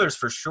Steelers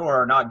for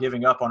sure are not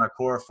giving up on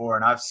Okorafor,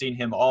 and I've seen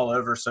him all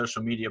over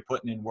social media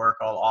putting in work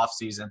all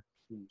offseason.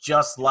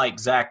 just like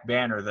Zach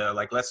Banner, though.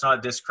 Like, let's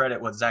not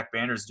discredit what Zach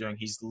Banner's doing.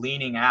 He's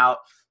leaning out.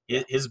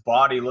 His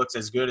body looks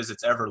as good as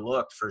it's ever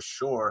looked, for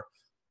sure.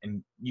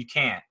 And you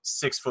can't,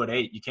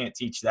 6'8", you can't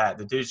teach that.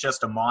 The dude's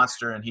just a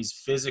monster, and he's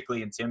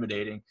physically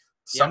intimidating.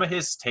 Some of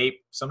his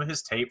tape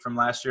from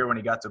last year when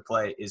he got to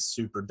play is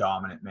super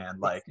dominant, man.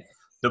 Like,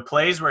 the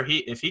plays where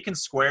if he can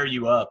square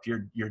you up,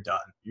 you're done.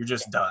 You're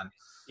just done.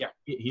 Yeah.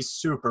 He's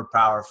super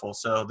powerful.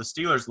 So the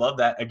Steelers love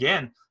that.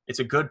 Again, it's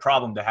a good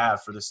problem to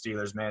have for the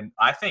Steelers, man.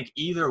 I think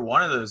either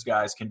one of those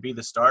guys can be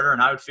the starter,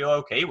 and I would feel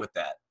okay with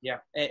that. Yeah,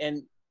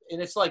 and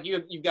it's like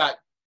you've got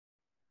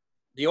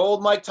the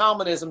old Mike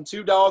Tomlinism,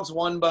 2 dogs,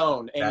 1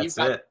 bone. And you've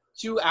got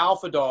 2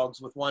 alpha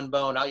dogs with 1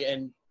 bone.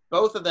 And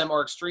both of them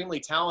are extremely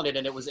talented,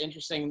 and it was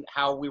interesting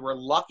how we were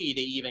lucky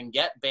to even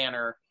get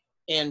Banner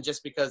in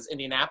just because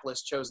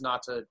Indianapolis chose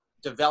not to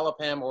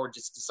develop him or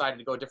just decided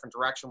to go a different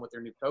direction with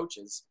their new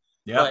coaches.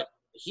 Yeah. But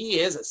he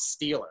is a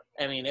Steeler.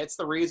 I mean, it's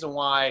the reason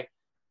why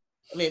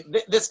 – I mean,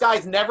 this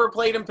guy's never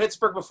played in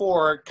Pittsburgh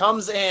before,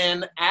 comes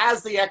in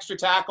as the extra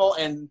tackle,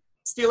 and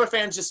Steeler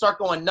fans just start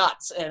going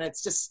nuts. And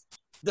it's just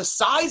 – the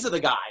size of the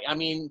guy, I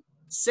mean,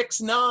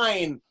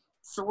 6'9",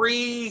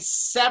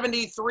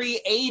 370,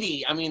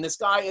 380. I mean, this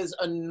guy is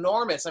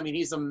enormous. I mean,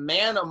 he's a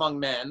man among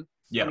men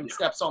when he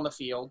steps on the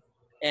field.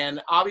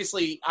 And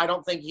obviously, I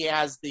don't think he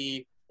has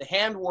the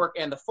handwork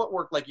and the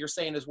footwork, like you're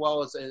saying, as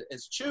well as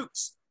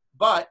Chooks.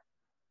 But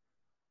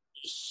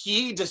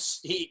he's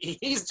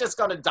just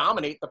going to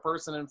dominate the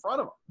person in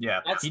front of him. Yeah,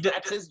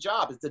 that's his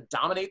job, is to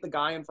dominate the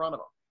guy in front of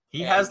him.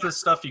 He has the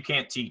stuff you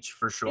can't teach,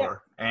 for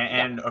sure. Yeah.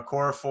 And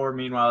Okorafor,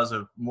 meanwhile, is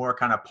a more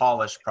kind of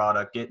polished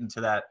product, getting to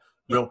that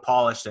real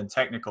polished and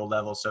technical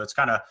level. So it's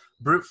kind of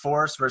brute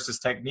force versus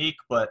technique.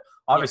 But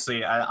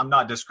obviously, I'm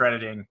not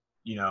discrediting,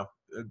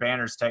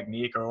 Banner's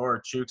technique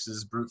or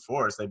Chooks' brute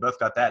force. They both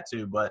got that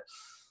too. But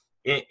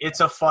it's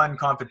a fun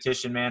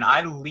competition, man.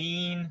 I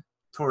lean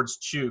towards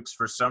Chooks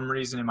for some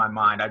reason in my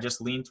mind. I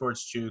just lean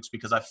towards Chooks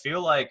because I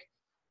feel like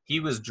he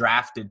was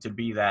drafted to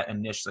be that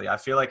initially. I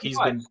feel like he's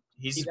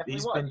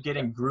been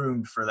getting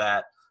groomed for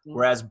that,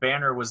 whereas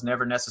Banner was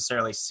never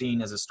necessarily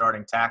seen as a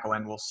starting tackle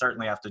and will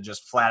certainly have to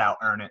just flat out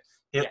earn it.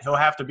 He'll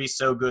have to be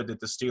so good that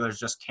the Steelers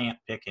just can't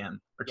pick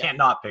him or can't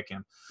not pick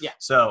him. Yeah.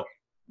 So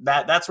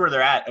that's where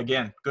they're at.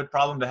 Again, good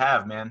problem to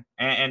have, man.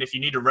 And if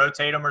you need to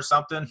rotate them or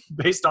something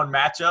based on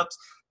matchups,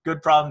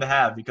 good problem to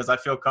have because I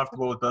feel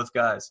comfortable with both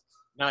guys.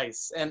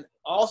 Nice. And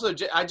also,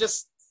 I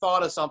just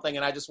thought of something,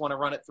 and I just want to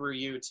run it through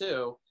you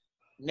too.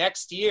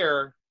 Next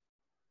year,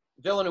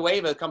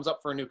 Villanueva comes up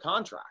for a new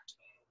contract.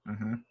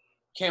 Mm-hmm.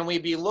 Can we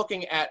be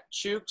looking at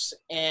Chooks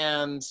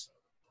and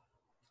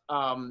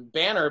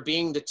Banner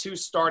being the 2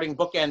 starting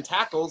bookend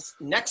tackles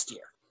next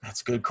year?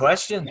 That's a good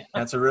question.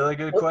 That's a really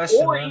good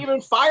question. Or even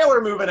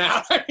Filer moving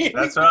out. I mean,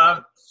 that's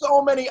right.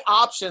 So many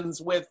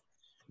options with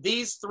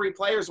these 3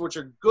 players, which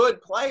are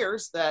good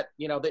players that,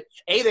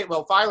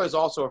 Filer's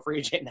also a free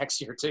agent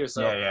next year too.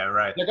 So yeah,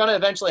 right. They're going to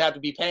eventually have to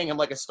be paying him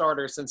like a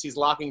starter since he's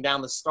locking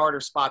down the starter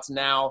spots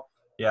now.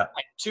 Yeah.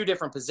 At 2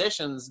 different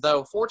positions,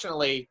 though,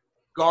 fortunately,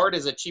 guard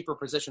is a cheaper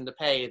position to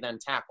pay than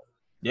tackle.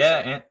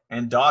 Yeah,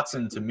 and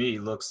Dotson, to me,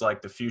 looks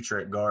like the future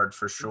at guard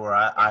for sure.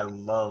 I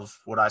love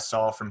what I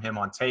saw from him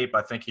on tape.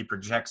 I think he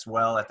projects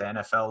well at the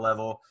NFL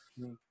level.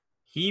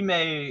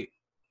 Mm-hmm.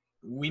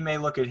 We may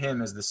look at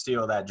him as the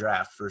steal of that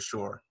draft for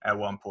sure at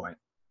one point.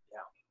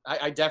 Yeah,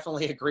 I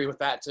definitely agree with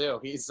that too.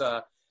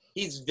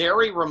 He's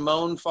very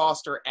Ramon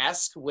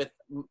Foster-esque with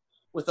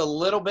a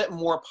little bit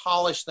more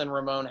polish than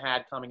Ramon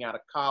had coming out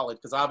of college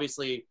because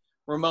obviously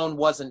Ramon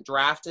wasn't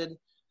drafted.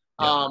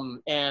 Yeah.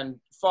 And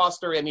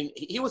Foster, I mean,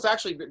 he was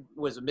actually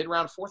was a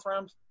mid-round, 4th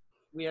round.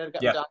 We had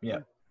got yeah.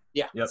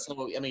 Yep.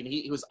 So I mean,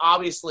 he was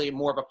obviously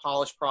more of a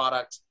polished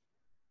product.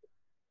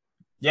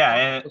 Yeah,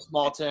 and a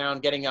small town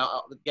getting a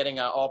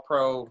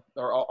all-pro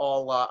or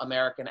all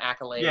American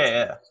accolades.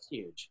 Yeah. It's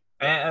huge.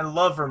 And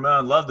love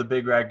Ramon, love the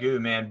big ragu,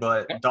 man.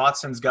 But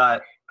Dotson's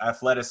got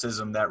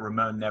athleticism that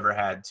Ramon never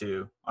had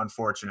too,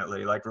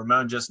 unfortunately. Like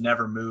Ramon just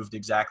never moved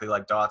exactly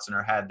like Dotson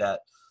or had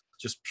that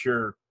just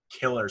pure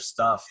killer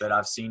stuff that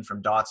I've seen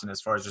from Dotson as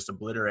far as just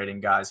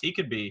obliterating guys. He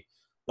could be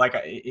like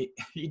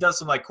he does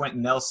some like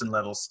Quentin Nelson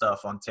level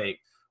stuff on tape,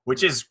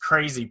 which is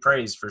crazy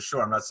praise for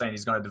sure. I'm not saying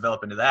he's going to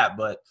develop into that,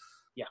 but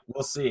yeah,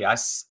 we'll see. I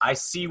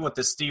see what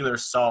the Steelers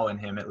saw in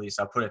him, at least.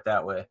 I'll put it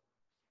that way.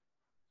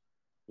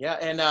 Yeah,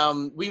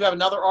 and we have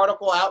another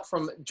article out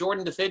from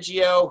Jordan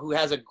DeFigio, who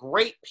has a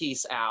great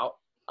piece out,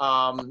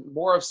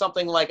 more of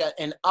something like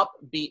an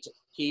upbeat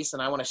piece,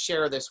 and I want to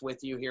share this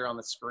with you here on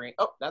the screen.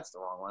 Oh, that's the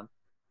wrong one.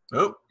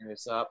 Oh,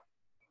 this up.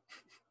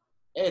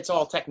 It's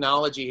all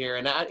technology here,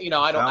 and I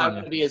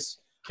want to be as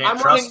I'm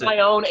running my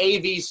own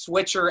AV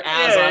switcher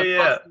as I'm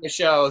hosting the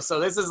show, so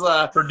this is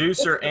a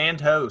producer and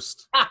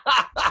host.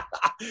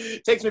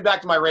 Takes me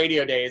back to my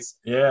radio days.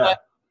 Yeah.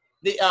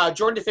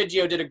 Jordan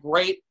DeFigio did a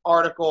great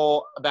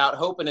article about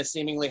hope in a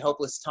seemingly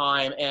hopeless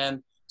time,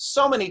 and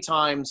so many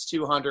times,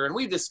 200, and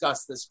we've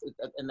discussed this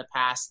in the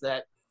past,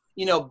 that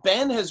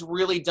Ben has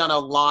really done a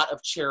lot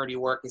of charity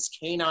work, his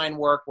canine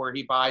work, where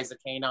he buys a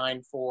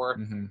canine for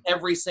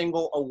every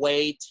single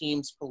away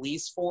team's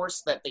police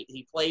force that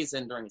he plays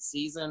in during the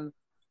season.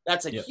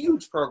 That's a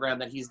huge program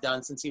that he's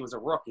done since he was a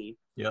rookie.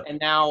 Yep. And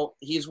now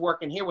he's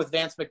working here with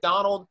Vance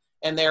McDonald,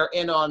 and they're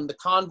in on the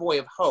Convoy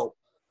of Hope.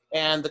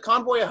 And the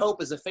Convoy of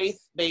Hope is a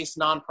faith-based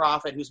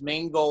nonprofit whose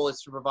main goal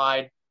is to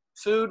provide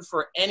food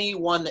for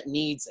anyone that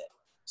needs it.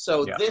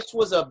 So this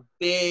was a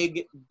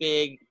big,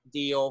 big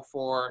deal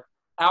for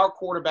our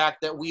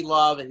quarterback that we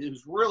love, and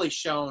who's really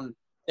shown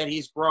that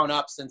he's grown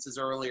up since his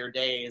earlier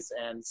days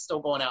and still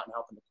going out and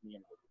helping the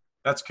community.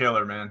 That's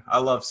killer, man. I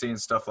love seeing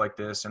stuff like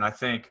this, and I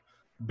think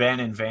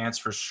Ben and Vance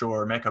for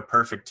sure make a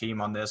perfect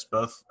team on this.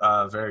 Both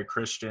very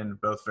Christian,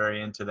 both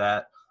very into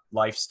that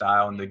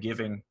lifestyle and the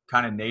giving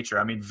kind of nature.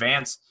 I mean,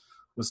 Vance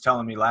was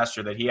telling me last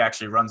year that he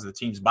actually runs the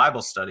team's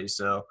Bible study.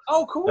 So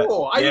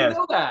cool. I didn't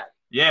know that.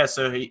 Yeah,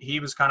 so he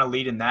was kind of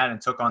leading that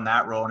and took on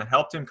that role, and it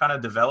helped him kind of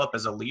develop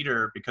as a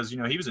leader because, he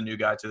was a new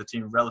guy to the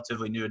team,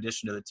 relatively new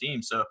addition to the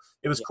team. So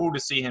it was cool to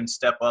see him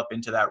step up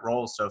into that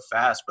role so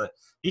fast. But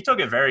he took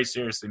it very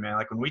seriously, man.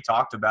 Like when we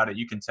talked about it,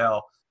 you can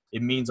tell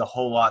it means a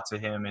whole lot to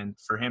him. And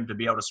for him to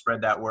be able to spread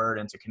that word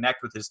and to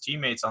connect with his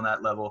teammates on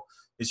that level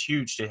is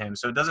huge to him.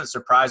 So it doesn't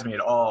surprise me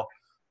at all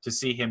to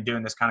see him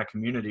doing this kind of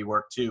community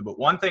work too. But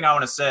one thing I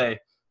want to say,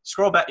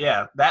 scroll back.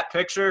 Yeah, that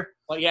picture.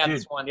 Well, yeah, dude,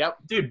 this one. Yep.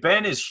 Dude,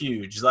 Ben is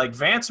huge. Like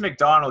Vance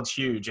McDonald's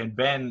huge, and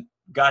Ben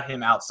got him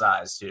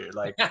outsized here.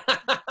 Like,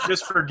 you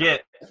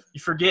forget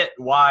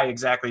why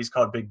exactly he's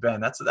called Big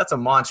Ben. That's a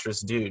monstrous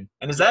dude.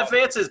 And is that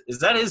Vance's? Is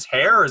that his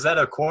hair, or is that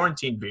a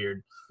quarantine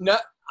beard? No.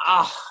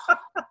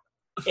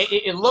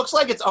 It looks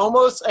like it's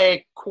almost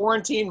a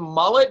quarantine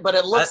mullet, but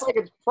it looks like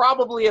it's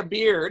probably a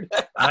beard.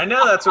 I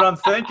know, that's what I'm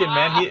thinking,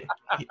 man.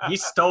 He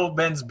stole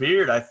Ben's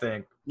beard, I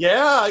think.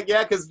 Yeah,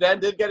 because Ben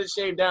did get it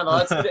shaved down.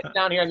 Let's get it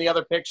down here in the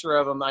other picture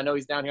of him. I know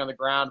he's down here on the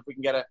ground. If we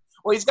can get a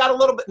 – well, he's got a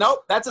little bit – nope,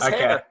 that's his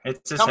hair.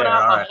 It's his coming hair.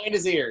 out behind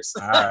his ears.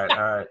 All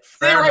right.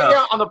 See, right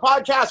now on the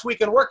podcast, we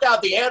can work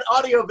out the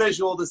audio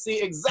visual to see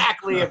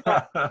exactly if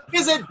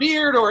is it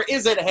beard or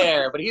is it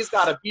hair. But he's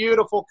got a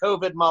beautiful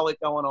COVID mullet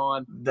going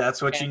on.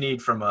 That's what you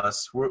need from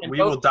us.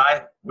 We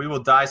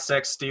will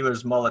dissect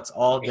Steelers mullets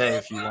all day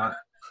if you want.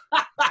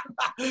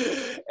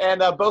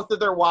 And both of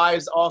their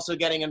wives also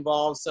getting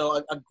involved.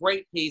 So a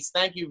great piece.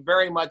 Thank you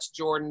very much,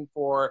 Jordan,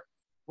 for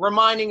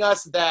reminding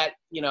us that,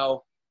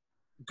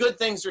 good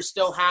things are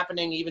still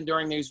happening even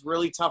during these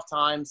really tough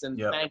times. And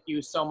thank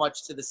you so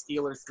much to the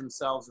Steelers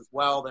themselves as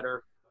well that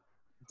are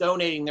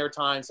donating their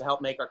times to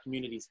help make our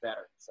communities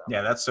better. So.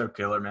 Yeah, that's so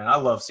killer, man. I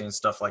love seeing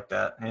stuff like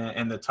that.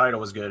 And the title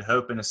was good.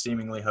 Hope in a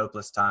seemingly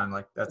hopeless time.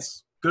 Like,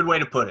 that's good way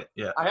to put it.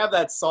 Yeah. I have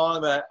that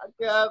song that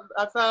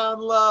I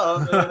found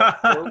love.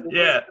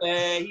 Yeah.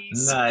 Nice.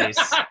 It's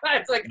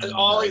like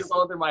always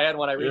going through my head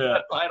when I read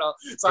that title.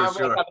 So I'm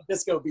going to have a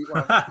disco beat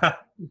one.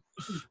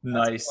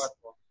 Nice.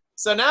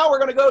 So now we're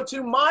going to go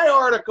to my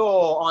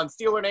article on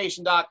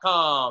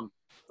SteelerNation.com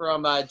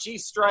from G.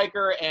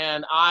 Stryker,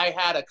 and I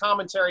had a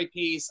commentary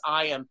piece.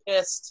 I am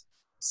pissed.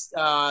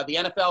 The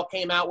NFL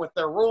came out with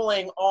their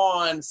ruling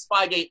on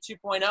Spygate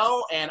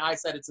 2.0, and I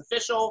said it's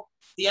official.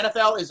 The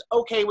NFL is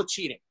okay with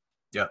cheating.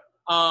 Yeah.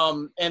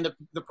 And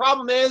the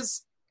problem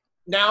is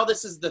now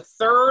this is the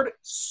third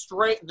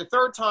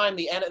time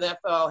the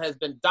NFL has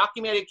been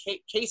documented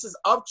cases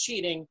of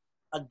cheating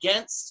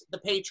against the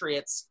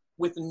Patriots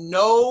with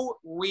no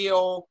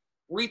real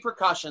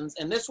repercussions.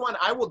 And this one,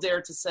 I will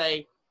dare to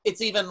say, it's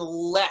even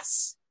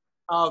less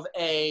of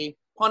a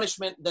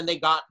punishment than they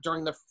got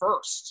during the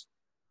first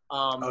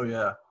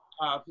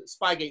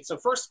Spygate. So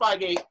first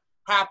Spygate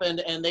happened,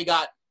 and they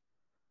got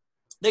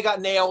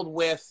nailed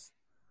with,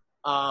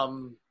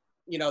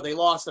 they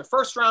lost their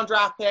first round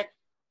draft pick.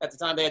 At the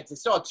time, they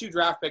still had 2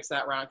 draft picks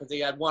that round because they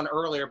had one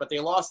earlier, but they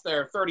lost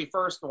their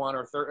 31st one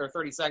or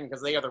 32nd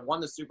because they either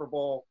won the Super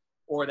Bowl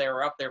or they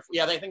were up there.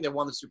 I think they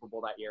won the Super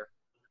Bowl that year.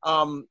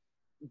 So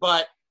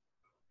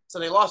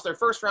they lost their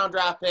first round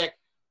draft pick,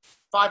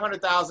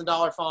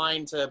 $500,000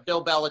 fine to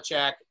Bill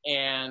Belichick,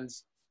 and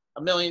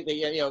 $1 million.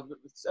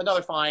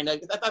 Another fine. I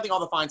think all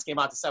the fines came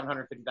out to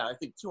 $750,000. I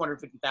think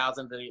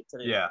 $250,000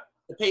 to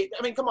pay.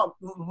 I mean, come on,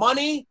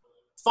 money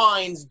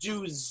fines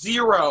do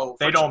zero.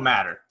 They don't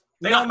matter.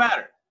 They don't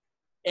matter.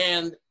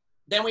 And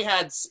then we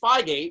had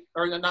Spygate,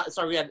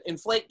 we had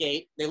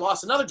Inflategate. They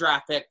lost another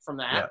draft pick from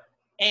that,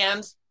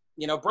 and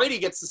Brady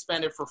gets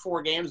suspended for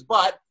 4 games,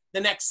 but the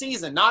next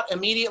season, not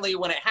immediately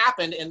when it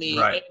happened in the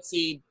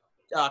AFC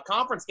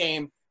conference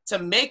game to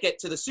make it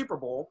to the Super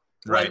Bowl,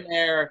 when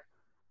their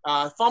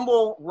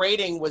fumble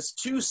rating was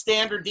 2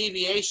 standard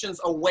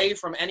deviations away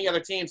from any other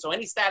team. So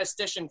any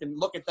statistician can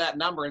look at that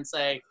number and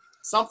say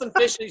something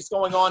fishy is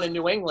going on in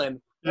New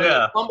England.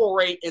 The fumble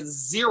rate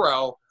is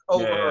 0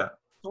 over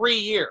 3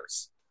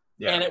 years.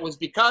 Yeah. And it was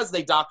because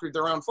they doctored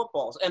their own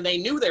footballs. And they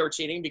knew they were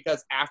cheating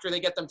because after they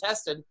get them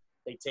tested,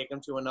 they take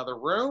them to another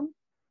room,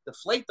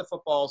 deflate the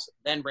footballs,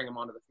 then bring them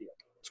onto the field.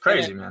 It's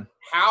crazy, man.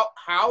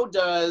 How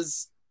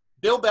does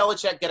Bill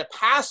Belichick get a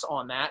pass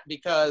on that?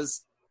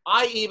 Because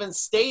I even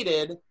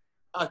stated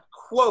a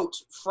quote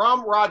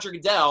from Roger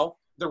Goodell,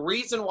 the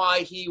reason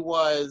why he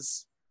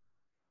was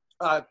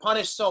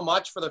punished so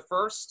much for the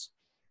first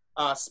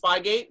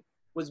Spygate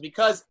was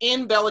because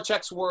in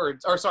Goodell's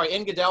words,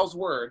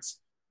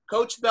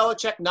 Coach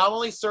Belichick not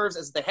only serves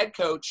as the head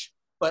coach,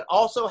 but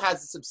also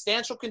has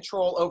substantial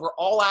control over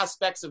all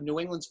aspects of New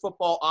England's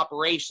football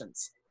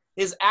operations.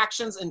 His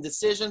actions and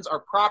decisions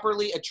are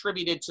properly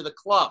attributed to the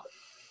club.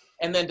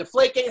 And then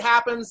Deflategate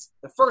happens,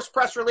 the first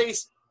press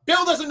release,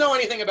 Bill doesn't know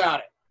anything about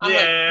it. I'm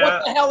like,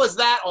 what the hell is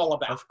that all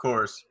about? Of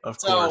course.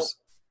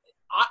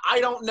 I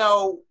don't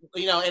know,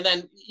 and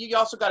then you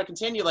also got to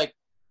continue, like,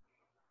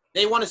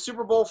 they won a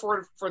Super Bowl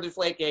for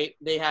Deflategate.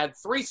 They had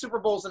 3 Super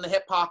Bowls in the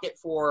hip pocket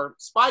for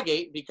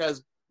Spygate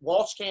because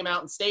Walsh came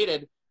out and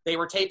stated they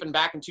were taping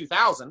back in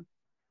 2000.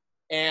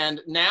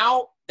 And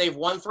now they've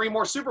won 3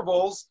 more Super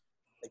Bowls.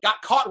 They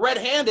got caught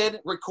red-handed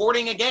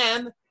recording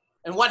again.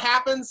 And what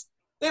happens?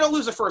 They don't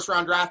lose a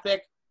first-round draft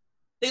pick.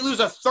 They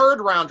lose a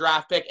third-round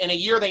draft pick in a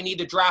year they need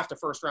to draft a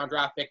first-round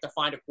draft pick to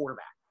find a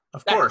quarterback.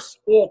 Of course.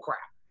 Bull crap.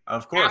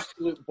 Of course.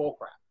 Absolute bull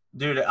crap.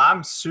 Dude,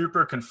 I'm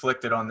super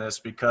conflicted on this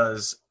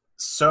because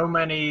so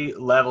many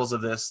levels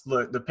of this.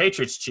 Look, the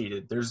Patriots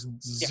cheated. There's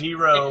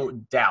zero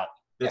doubt.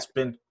 It's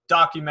been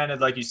documented,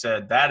 like you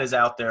said. That is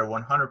out there,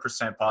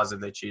 100% positive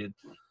they cheated.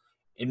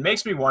 It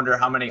makes me wonder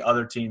how many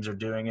other teams are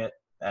doing it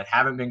that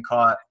haven't been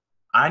caught.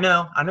 I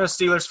know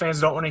Steelers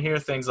fans don't want to hear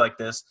things like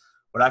this,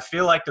 but I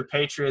feel like the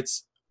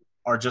Patriots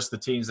are just the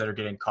teams that are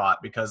getting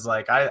caught because,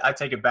 like, I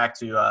take it back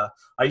to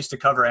I used to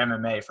cover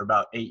MMA for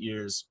about 8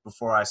 years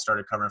before I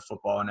started covering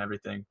football and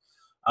everything.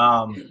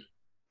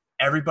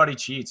 Everybody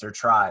cheats or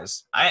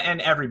tries.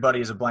 And everybody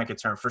is a blanket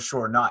term for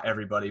sure, not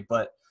everybody,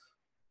 but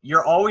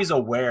you're always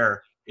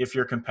aware if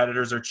your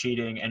competitors are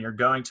cheating and you're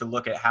going to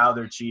look at how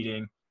they're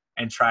cheating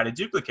and try to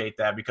duplicate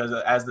that because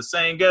as the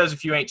saying goes,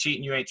 if you ain't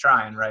cheating, you ain't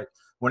trying, right?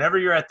 Whenever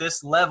you're at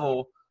this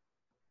level,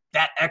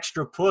 that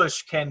extra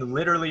push can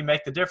literally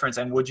make the difference.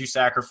 And would you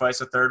sacrifice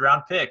a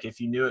third-round pick if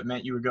you knew it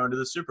meant you were going to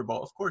the Super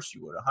Bowl? Of course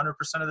you would. 100%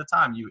 of the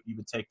time you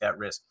would take that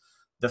risk.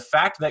 The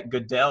fact that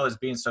Goodell is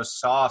being so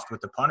soft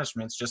with the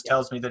punishments just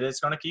tells me that it's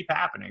going to keep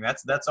happening.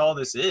 That's all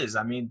this is.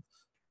 I mean,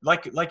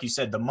 like you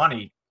said, the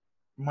money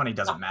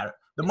doesn't matter.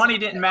 The money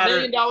didn't matter.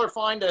 $1 million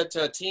fine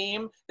to a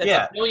team that's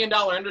a $1 billion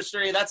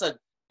industry. That's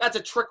a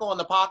trickle in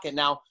the pocket.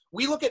 Now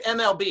we look at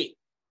MLB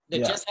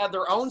that just had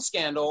their own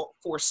scandal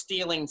for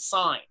stealing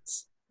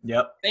signs.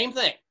 Yep. Same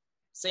thing.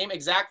 Same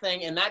exact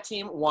thing. And that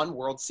team won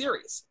World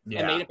Series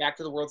and made it back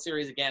to the World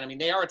Series again. I mean,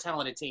 they are a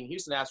talented team.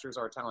 Houston Astros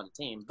are a talented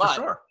team. But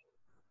for sure.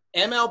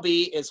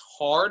 MLB is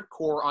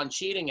hardcore on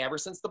cheating ever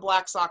since the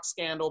Black Sox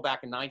scandal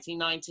back in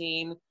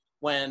 1919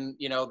 when,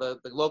 the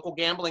local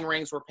gambling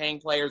rings were paying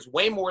players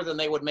way more than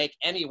they would make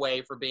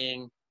anyway for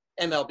being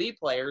MLB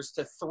players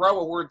to throw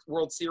a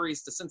World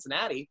Series to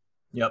Cincinnati.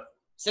 Yep.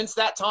 Since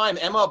that time,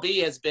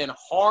 MLB has been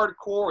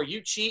hardcore.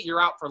 You cheat,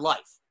 you're out for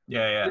life.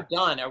 Yeah. You're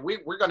done. And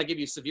we're going to give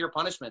you severe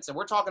punishments. And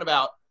we're talking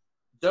about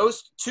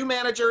those 2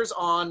 managers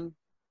on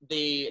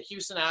the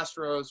Houston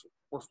Astros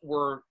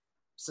were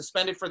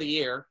suspended for the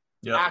year.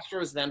 Yep.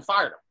 Astros then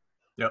fired them.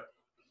 Yep.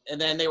 And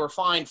then they were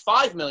fined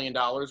 $5 million,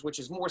 which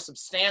is more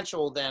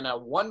substantial than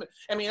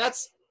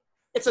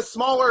it's a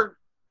smaller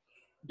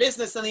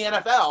business than the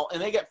NFL,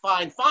 and they get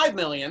fined $5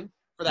 million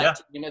for that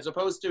team as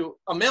opposed to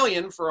 $1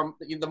 million for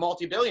the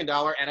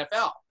multi-billion-dollar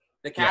NFL,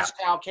 the cash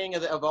cow king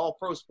of all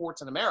pro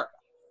sports in America.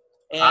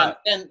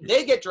 And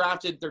they get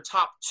drafted their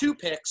top 2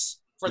 picks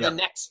for the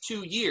next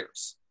 2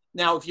 years.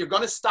 Now, if you're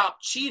going to stop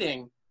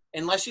cheating,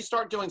 unless you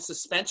start doing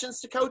suspensions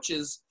to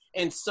coaches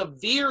and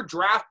severe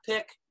draft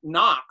pick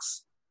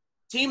knocks,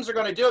 teams are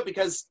going to do it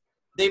because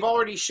they've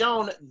already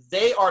shown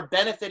they are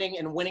benefiting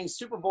and winning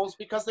Super Bowls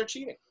because they're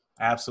cheating.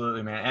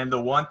 Absolutely, man. And the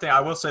one thing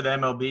I will say, the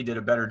MLB did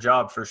a better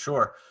job for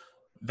sure.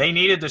 They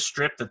needed to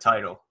strip the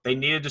title. They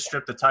needed to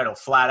strip the title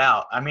flat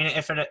out. I mean,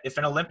 if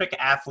an Olympic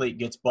athlete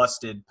gets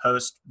busted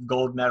post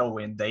gold medal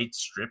win, they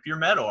strip your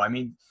medal. I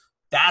mean,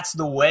 that's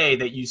the way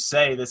that you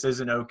say this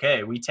isn't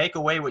okay. We take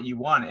away what you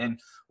want. And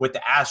with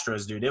the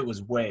Astros, dude, it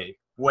was way,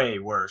 way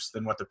worse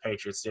than what the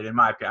Patriots did, in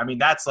my opinion. I mean,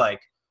 that's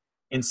like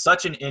in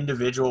such an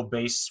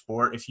individual-based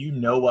sport, if you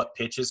know what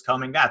pitch is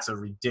coming, that's a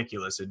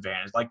ridiculous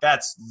advantage. Like,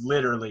 that's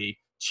literally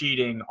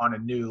cheating on a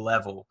new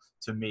level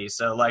to me.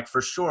 So, like,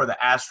 for sure, the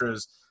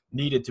Astros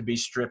needed to be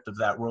stripped of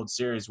that World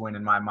Series win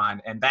in my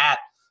mind. And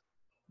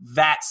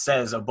that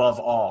says above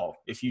all,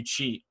 if you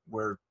cheat,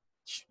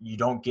 you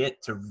don't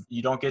get to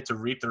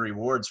reap the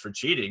rewards for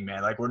cheating,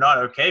 man. Like, we're not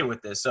okay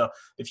with this. So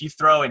if you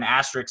throw an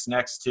asterisk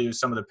next to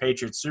some of the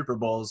Patriots Super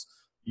Bowls,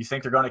 you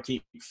think they're going to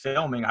keep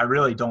filming? I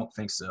really don't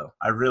think so.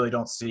 I really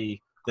don't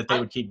see that they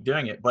would keep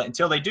doing it. But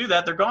until they do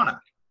that, they're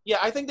gonna. Yeah,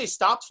 I think they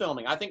stopped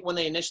filming. I think when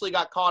they initially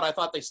got caught, I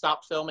thought they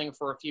stopped filming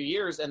for a few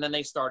years, and then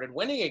they started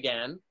winning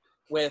again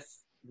with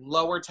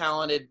lower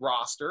talented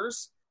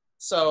rosters.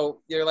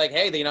 So you're like,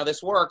 hey,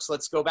 this works.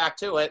 Let's go back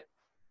to it.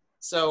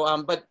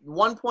 So, but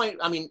one point,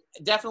 I mean,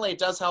 definitely it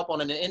does help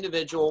on an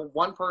individual,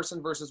 one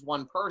person versus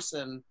one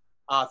person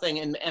thing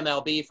in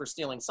MLB for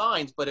stealing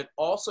signs, but it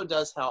also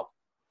does help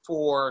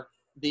for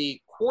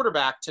the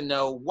quarterback to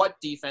know what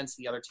defense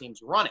the other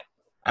team's running.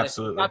 And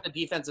Absolutely. if he's got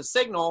the defensive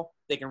signal,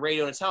 they can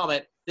radio in his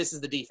helmet, this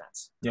is the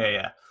defense.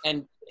 Yeah.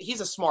 And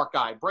he's a smart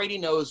guy. Brady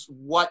knows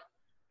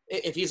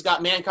if he's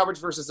got man coverage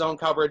versus zone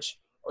coverage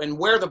and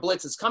where the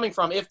blitz is coming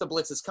from, if the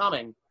blitz is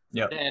coming.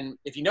 Yep. Then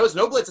if he knows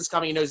no blitz is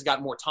coming, he knows he's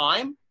got more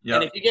time. Yep.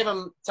 And if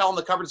you tell him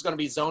the coverage is going to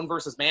be zone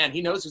versus man,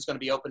 he knows who's going to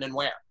be open and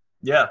where.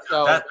 Yeah.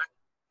 So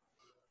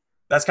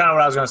that's kind of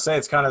what I was going to say.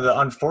 It's kind of the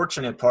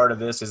unfortunate part of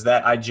this is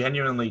that I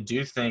genuinely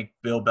do think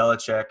Bill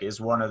Belichick is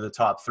one of the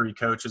top 3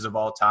 coaches of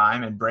all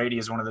time, and Brady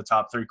is one of the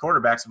top 3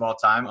 quarterbacks of all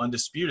time,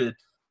 undisputed.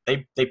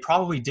 They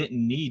probably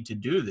didn't need to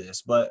do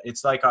this, but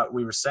it's like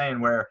we were saying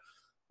where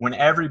when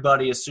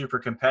everybody is super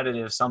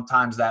competitive,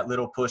 sometimes that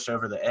little push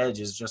over the edge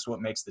is just what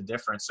makes the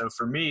difference. So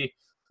for me,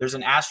 there's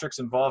an asterisk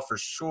involved for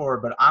sure,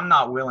 but I'm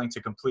not willing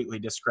to completely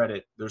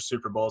discredit their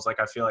Super Bowls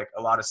like I feel like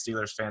a lot of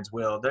Steelers fans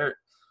will.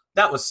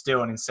 That was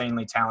still an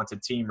insanely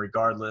talented team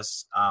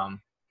regardless.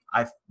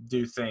 I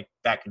do think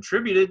that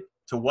contributed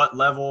to what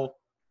level,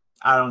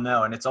 I don't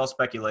know, and it's all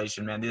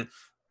speculation, man.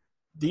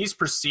 These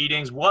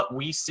proceedings, what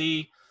we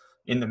see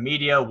in the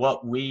media,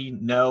 what we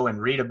know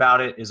and read about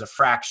it is a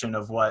fraction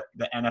of what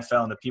the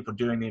NFL and the people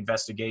doing the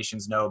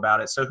investigations know about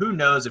it. So who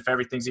knows if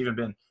everything's even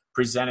been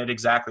presented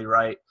exactly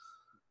right.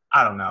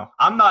 I don't know.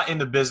 I'm not in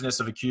the business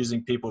of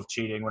accusing people of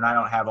cheating when I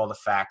don't have all the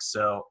facts.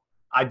 So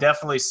I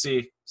definitely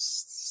see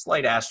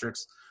slight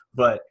asterisks,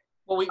 but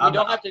we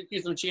don't have to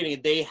accuse them of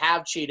cheating. They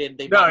have cheated.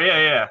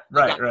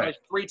 Right. Punished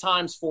 3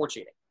 times for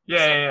cheating.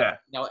 Yeah.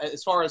 Now,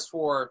 as far as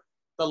for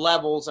the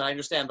levels, and I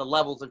understand the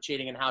levels of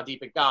cheating and how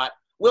deep it got,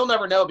 we'll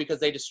never know because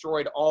they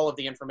destroyed all of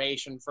the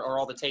information or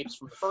all the tapes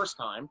from the first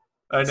time.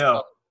 I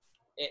know.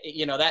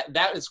 So,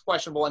 that is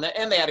questionable, and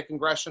they had a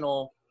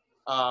congressional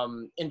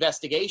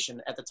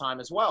investigation at the time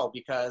as well,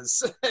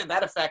 because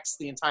that affects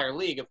the entire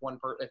league if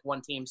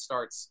one team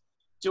starts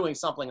doing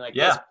something like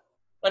this.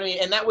 I mean,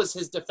 and that was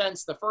his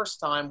defense the first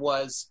time,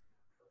 was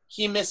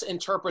he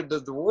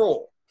misinterpreted the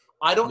rule.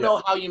 I don't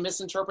know how you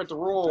misinterpret the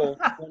rule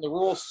when the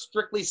rule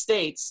strictly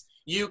states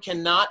you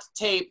cannot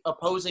tape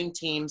opposing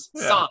teams'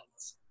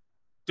 signs.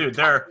 Dude,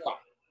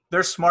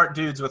 they're smart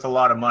dudes with a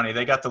lot of money.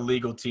 They got the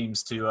legal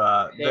teams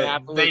to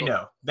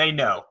they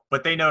know,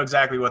 but they know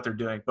exactly what they're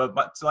doing.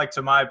 But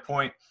to my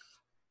point,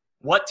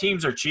 what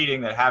teams are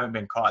cheating that haven't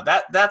been caught?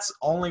 That's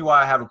only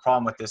why I have a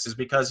problem with this, is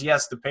because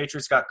yes, the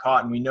Patriots got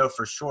caught and we know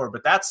for sure,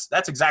 but that's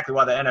exactly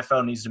why the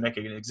NFL needs to make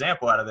an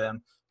example out of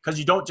them, because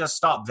you don't just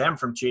stop them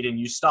from cheating,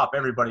 you stop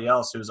everybody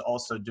else who's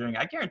also doing it.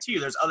 I guarantee you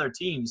there's other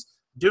teams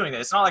doing it.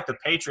 It's not like the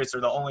Patriots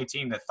are the only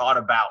team that thought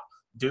about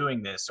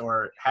doing this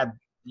or had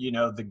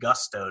the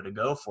gusto to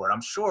go for it.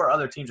 I'm sure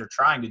other teams are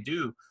trying to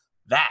do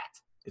that.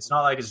 It's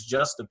not like it's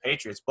just the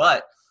Patriots,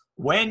 but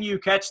when you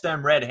catch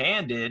them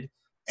red-handed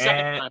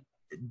and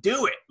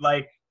do it,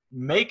 like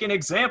make an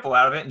example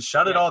out of it and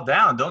shut it all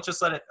down. Don't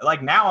just let it,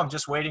 like now I'm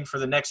just waiting for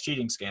the next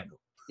cheating scandal.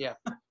 Yeah.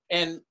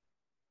 And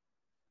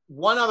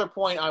one other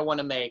point I want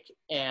to make,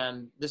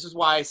 and this is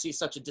why I see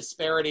such a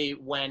disparity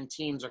when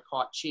teams are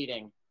caught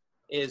cheating,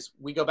 is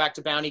we go back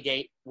to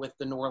Bountygate with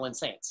the New Orleans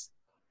Saints.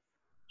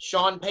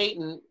 Sean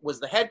Payton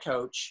was the head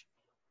coach.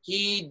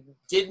 He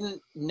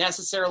didn't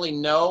necessarily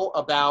know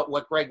about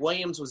what Greg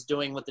Williams was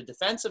doing with the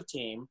defensive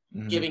team,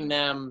 giving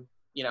them,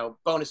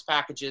 bonus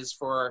packages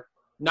for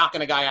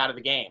knocking a guy out of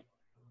the game,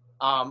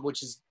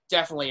 which is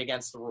definitely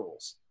against the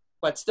rules.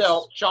 But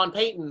still, Sean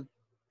Payton,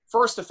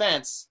 first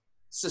offense,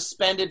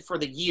 suspended for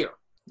the year.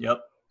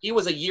 Yep. He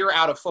was a year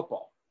out of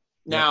football.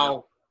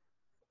 Now,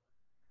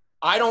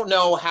 I don't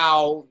know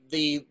how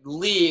the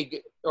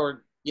league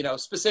or,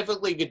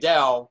 specifically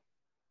Goodell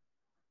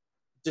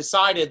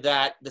decided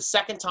that the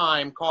second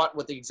time caught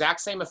with the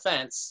exact same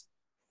offense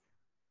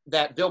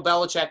that Bill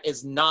Belichick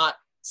is not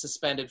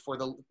suspended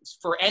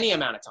for any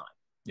amount of time.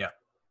 Yeah.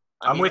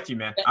 I'm with you,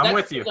 man. I'm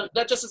with you.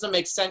 That just doesn't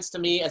make sense to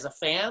me as a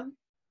fan.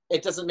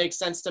 It doesn't make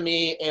sense to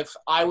me if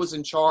I was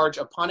in charge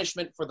of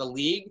punishment for the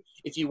league,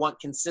 if you want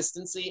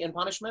consistency in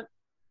punishment.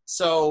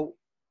 So,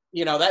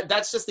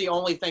 that's just the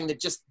only thing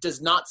that just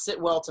does not sit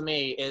well to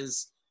me,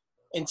 is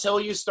until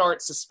you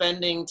start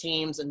suspending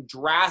teams and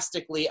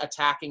drastically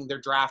attacking their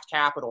draft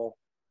capital,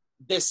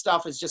 this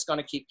stuff is just going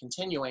to keep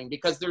continuing,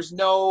 because there's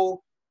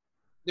no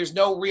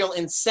real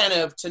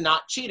incentive to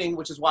not cheating,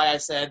 which is why I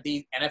said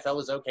the NFL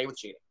is okay with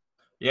cheating.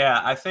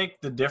 Yeah, I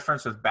think the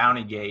difference with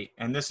Bountygate,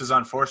 and this is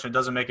unfortunate, it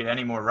doesn't make it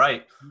any more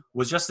right,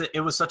 was just that it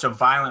was such a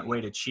violent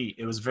way to cheat.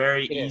 It was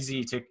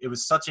it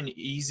was such an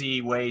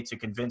easy way to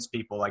convince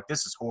people, like,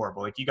 this is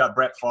horrible. Like, you got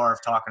Brett Favre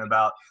talking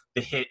about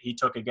the hit he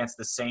took against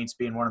the Saints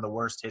being one of the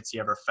worst hits he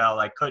ever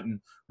felt. I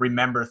couldn't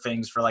remember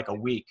things for like a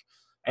week.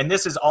 And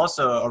this is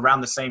also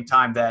around the same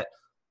time that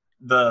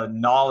the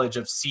knowledge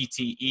of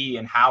CTE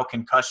and how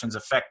concussions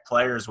affect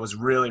players was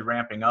really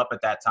ramping up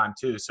at that time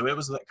too. So it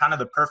was kind of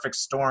the perfect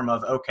storm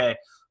of, okay,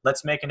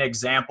 let's make an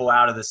example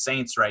out of the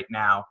Saints right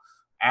now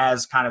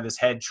as kind of this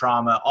head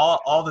trauma,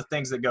 all the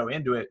things that go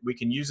into it. We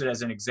can use it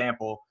as an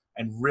example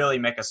and really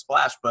make a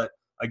splash. But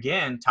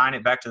again, tying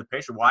it back to the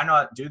Patriots, why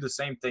not do the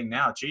same thing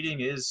now?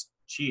 Cheating is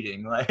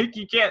cheating. Like,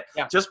 you can't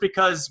just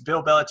because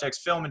Bill Belichick's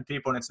filming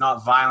people and it's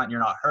not violent, you're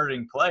not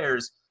hurting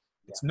players.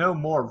 It's no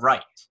more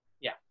right.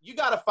 Yeah, you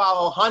got to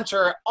follow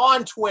Hunter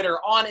on Twitter,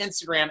 on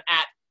Instagram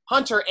at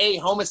Hunter A.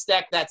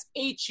 Homistek. That's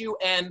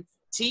HunterAHomistek.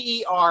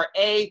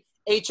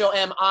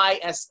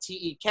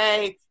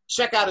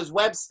 Check out his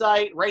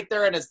website right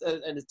there in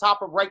the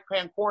top of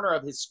right-hand corner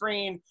of his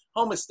screen,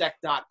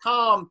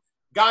 homistek.com.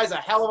 Guy's a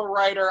hell of a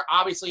writer.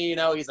 Obviously, you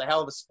know, he's a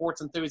hell of a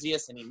sports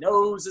enthusiast, and he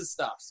knows his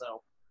stuff.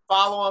 So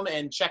follow him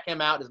and check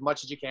him out as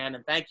much as you can.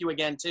 And thank you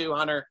again, too,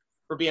 Hunter,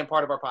 for being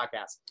part of our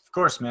podcast. Of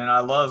course, man.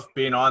 I love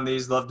being on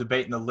these, love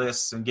debating the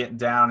lists and getting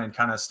down and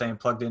kind of staying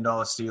plugged into all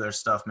the Steelers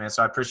stuff, man.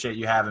 So I appreciate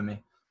you having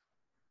me.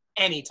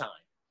 Anytime.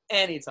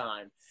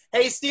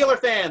 Hey, Steeler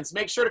fans,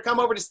 make sure to come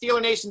over to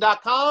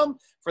SteelerNation.com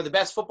for the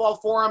best football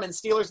forum and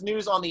Steelers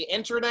news on the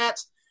internet.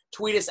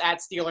 Tweet us at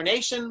Steeler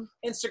Nation.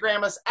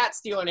 Instagram us at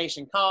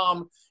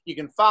SteelerNation.com. You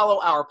can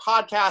follow our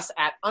podcast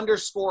at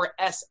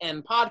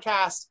 _SN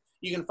Podcast.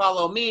 You can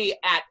follow me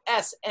at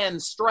SN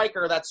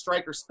Striker. That's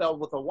Striker spelled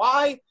with a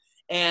Y.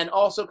 And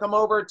also come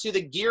over to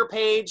the gear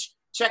page.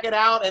 Check it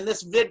out. And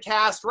this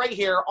vidcast right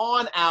here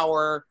on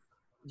our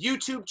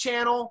YouTube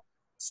channel,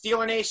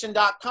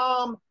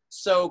 SteelerNation.com.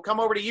 So come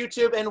over to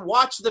YouTube and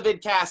watch the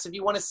vidcast if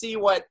you want to see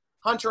what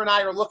Hunter and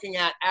I are looking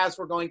at as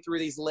we're going through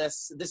these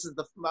lists. This is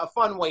a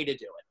fun way to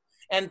do it.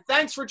 And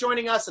thanks for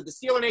joining us at the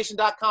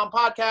SteelerNation.com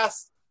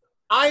podcast.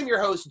 I'm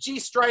your host, G.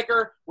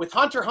 Striker, with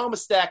Hunter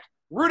Homistek,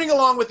 rooting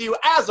along with you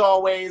as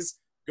always.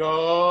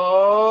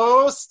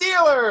 Go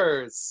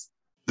Steelers!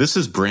 This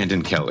is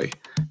Brandon Kelly,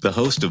 the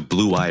host of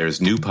Blue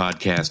Wire's new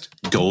podcast,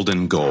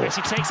 Golden Goal.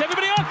 Messi takes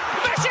everybody on.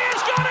 Messi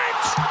has got it!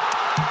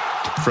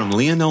 From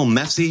Lionel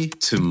Messi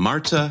to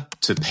Marta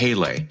to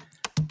Pele,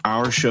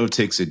 our show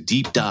takes a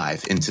deep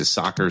dive into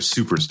soccer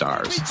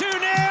superstars. 2-0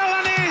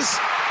 and is.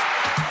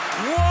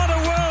 What a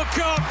World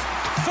Cup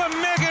for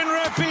Megan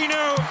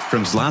Rapinoe.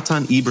 From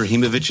Zlatan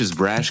Ibrahimovic's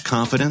brash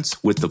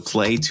confidence with the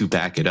play to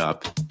back it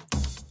up,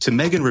 to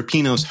Megan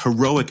Rapinoe's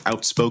heroic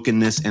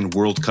outspokenness and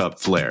World Cup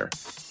flair.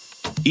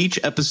 Each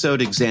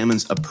episode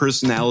examines a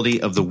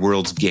personality of the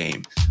world's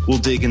game. We'll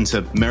dig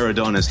into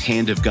Maradona's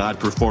Hand of God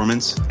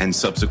performance and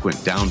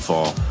subsequent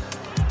downfall,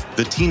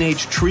 the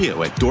teenage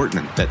trio at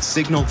Dortmund that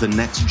signal the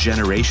next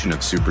generation of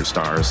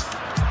superstars,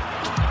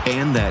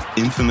 and that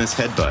infamous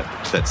headbutt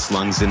that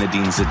slung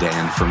Zinedine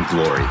Zidane from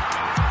glory.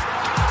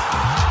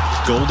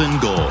 Golden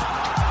Goal,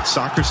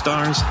 soccer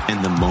stars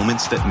and the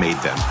moments that made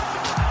them.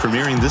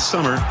 Premiering this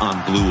summer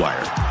on Blue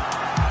Wire.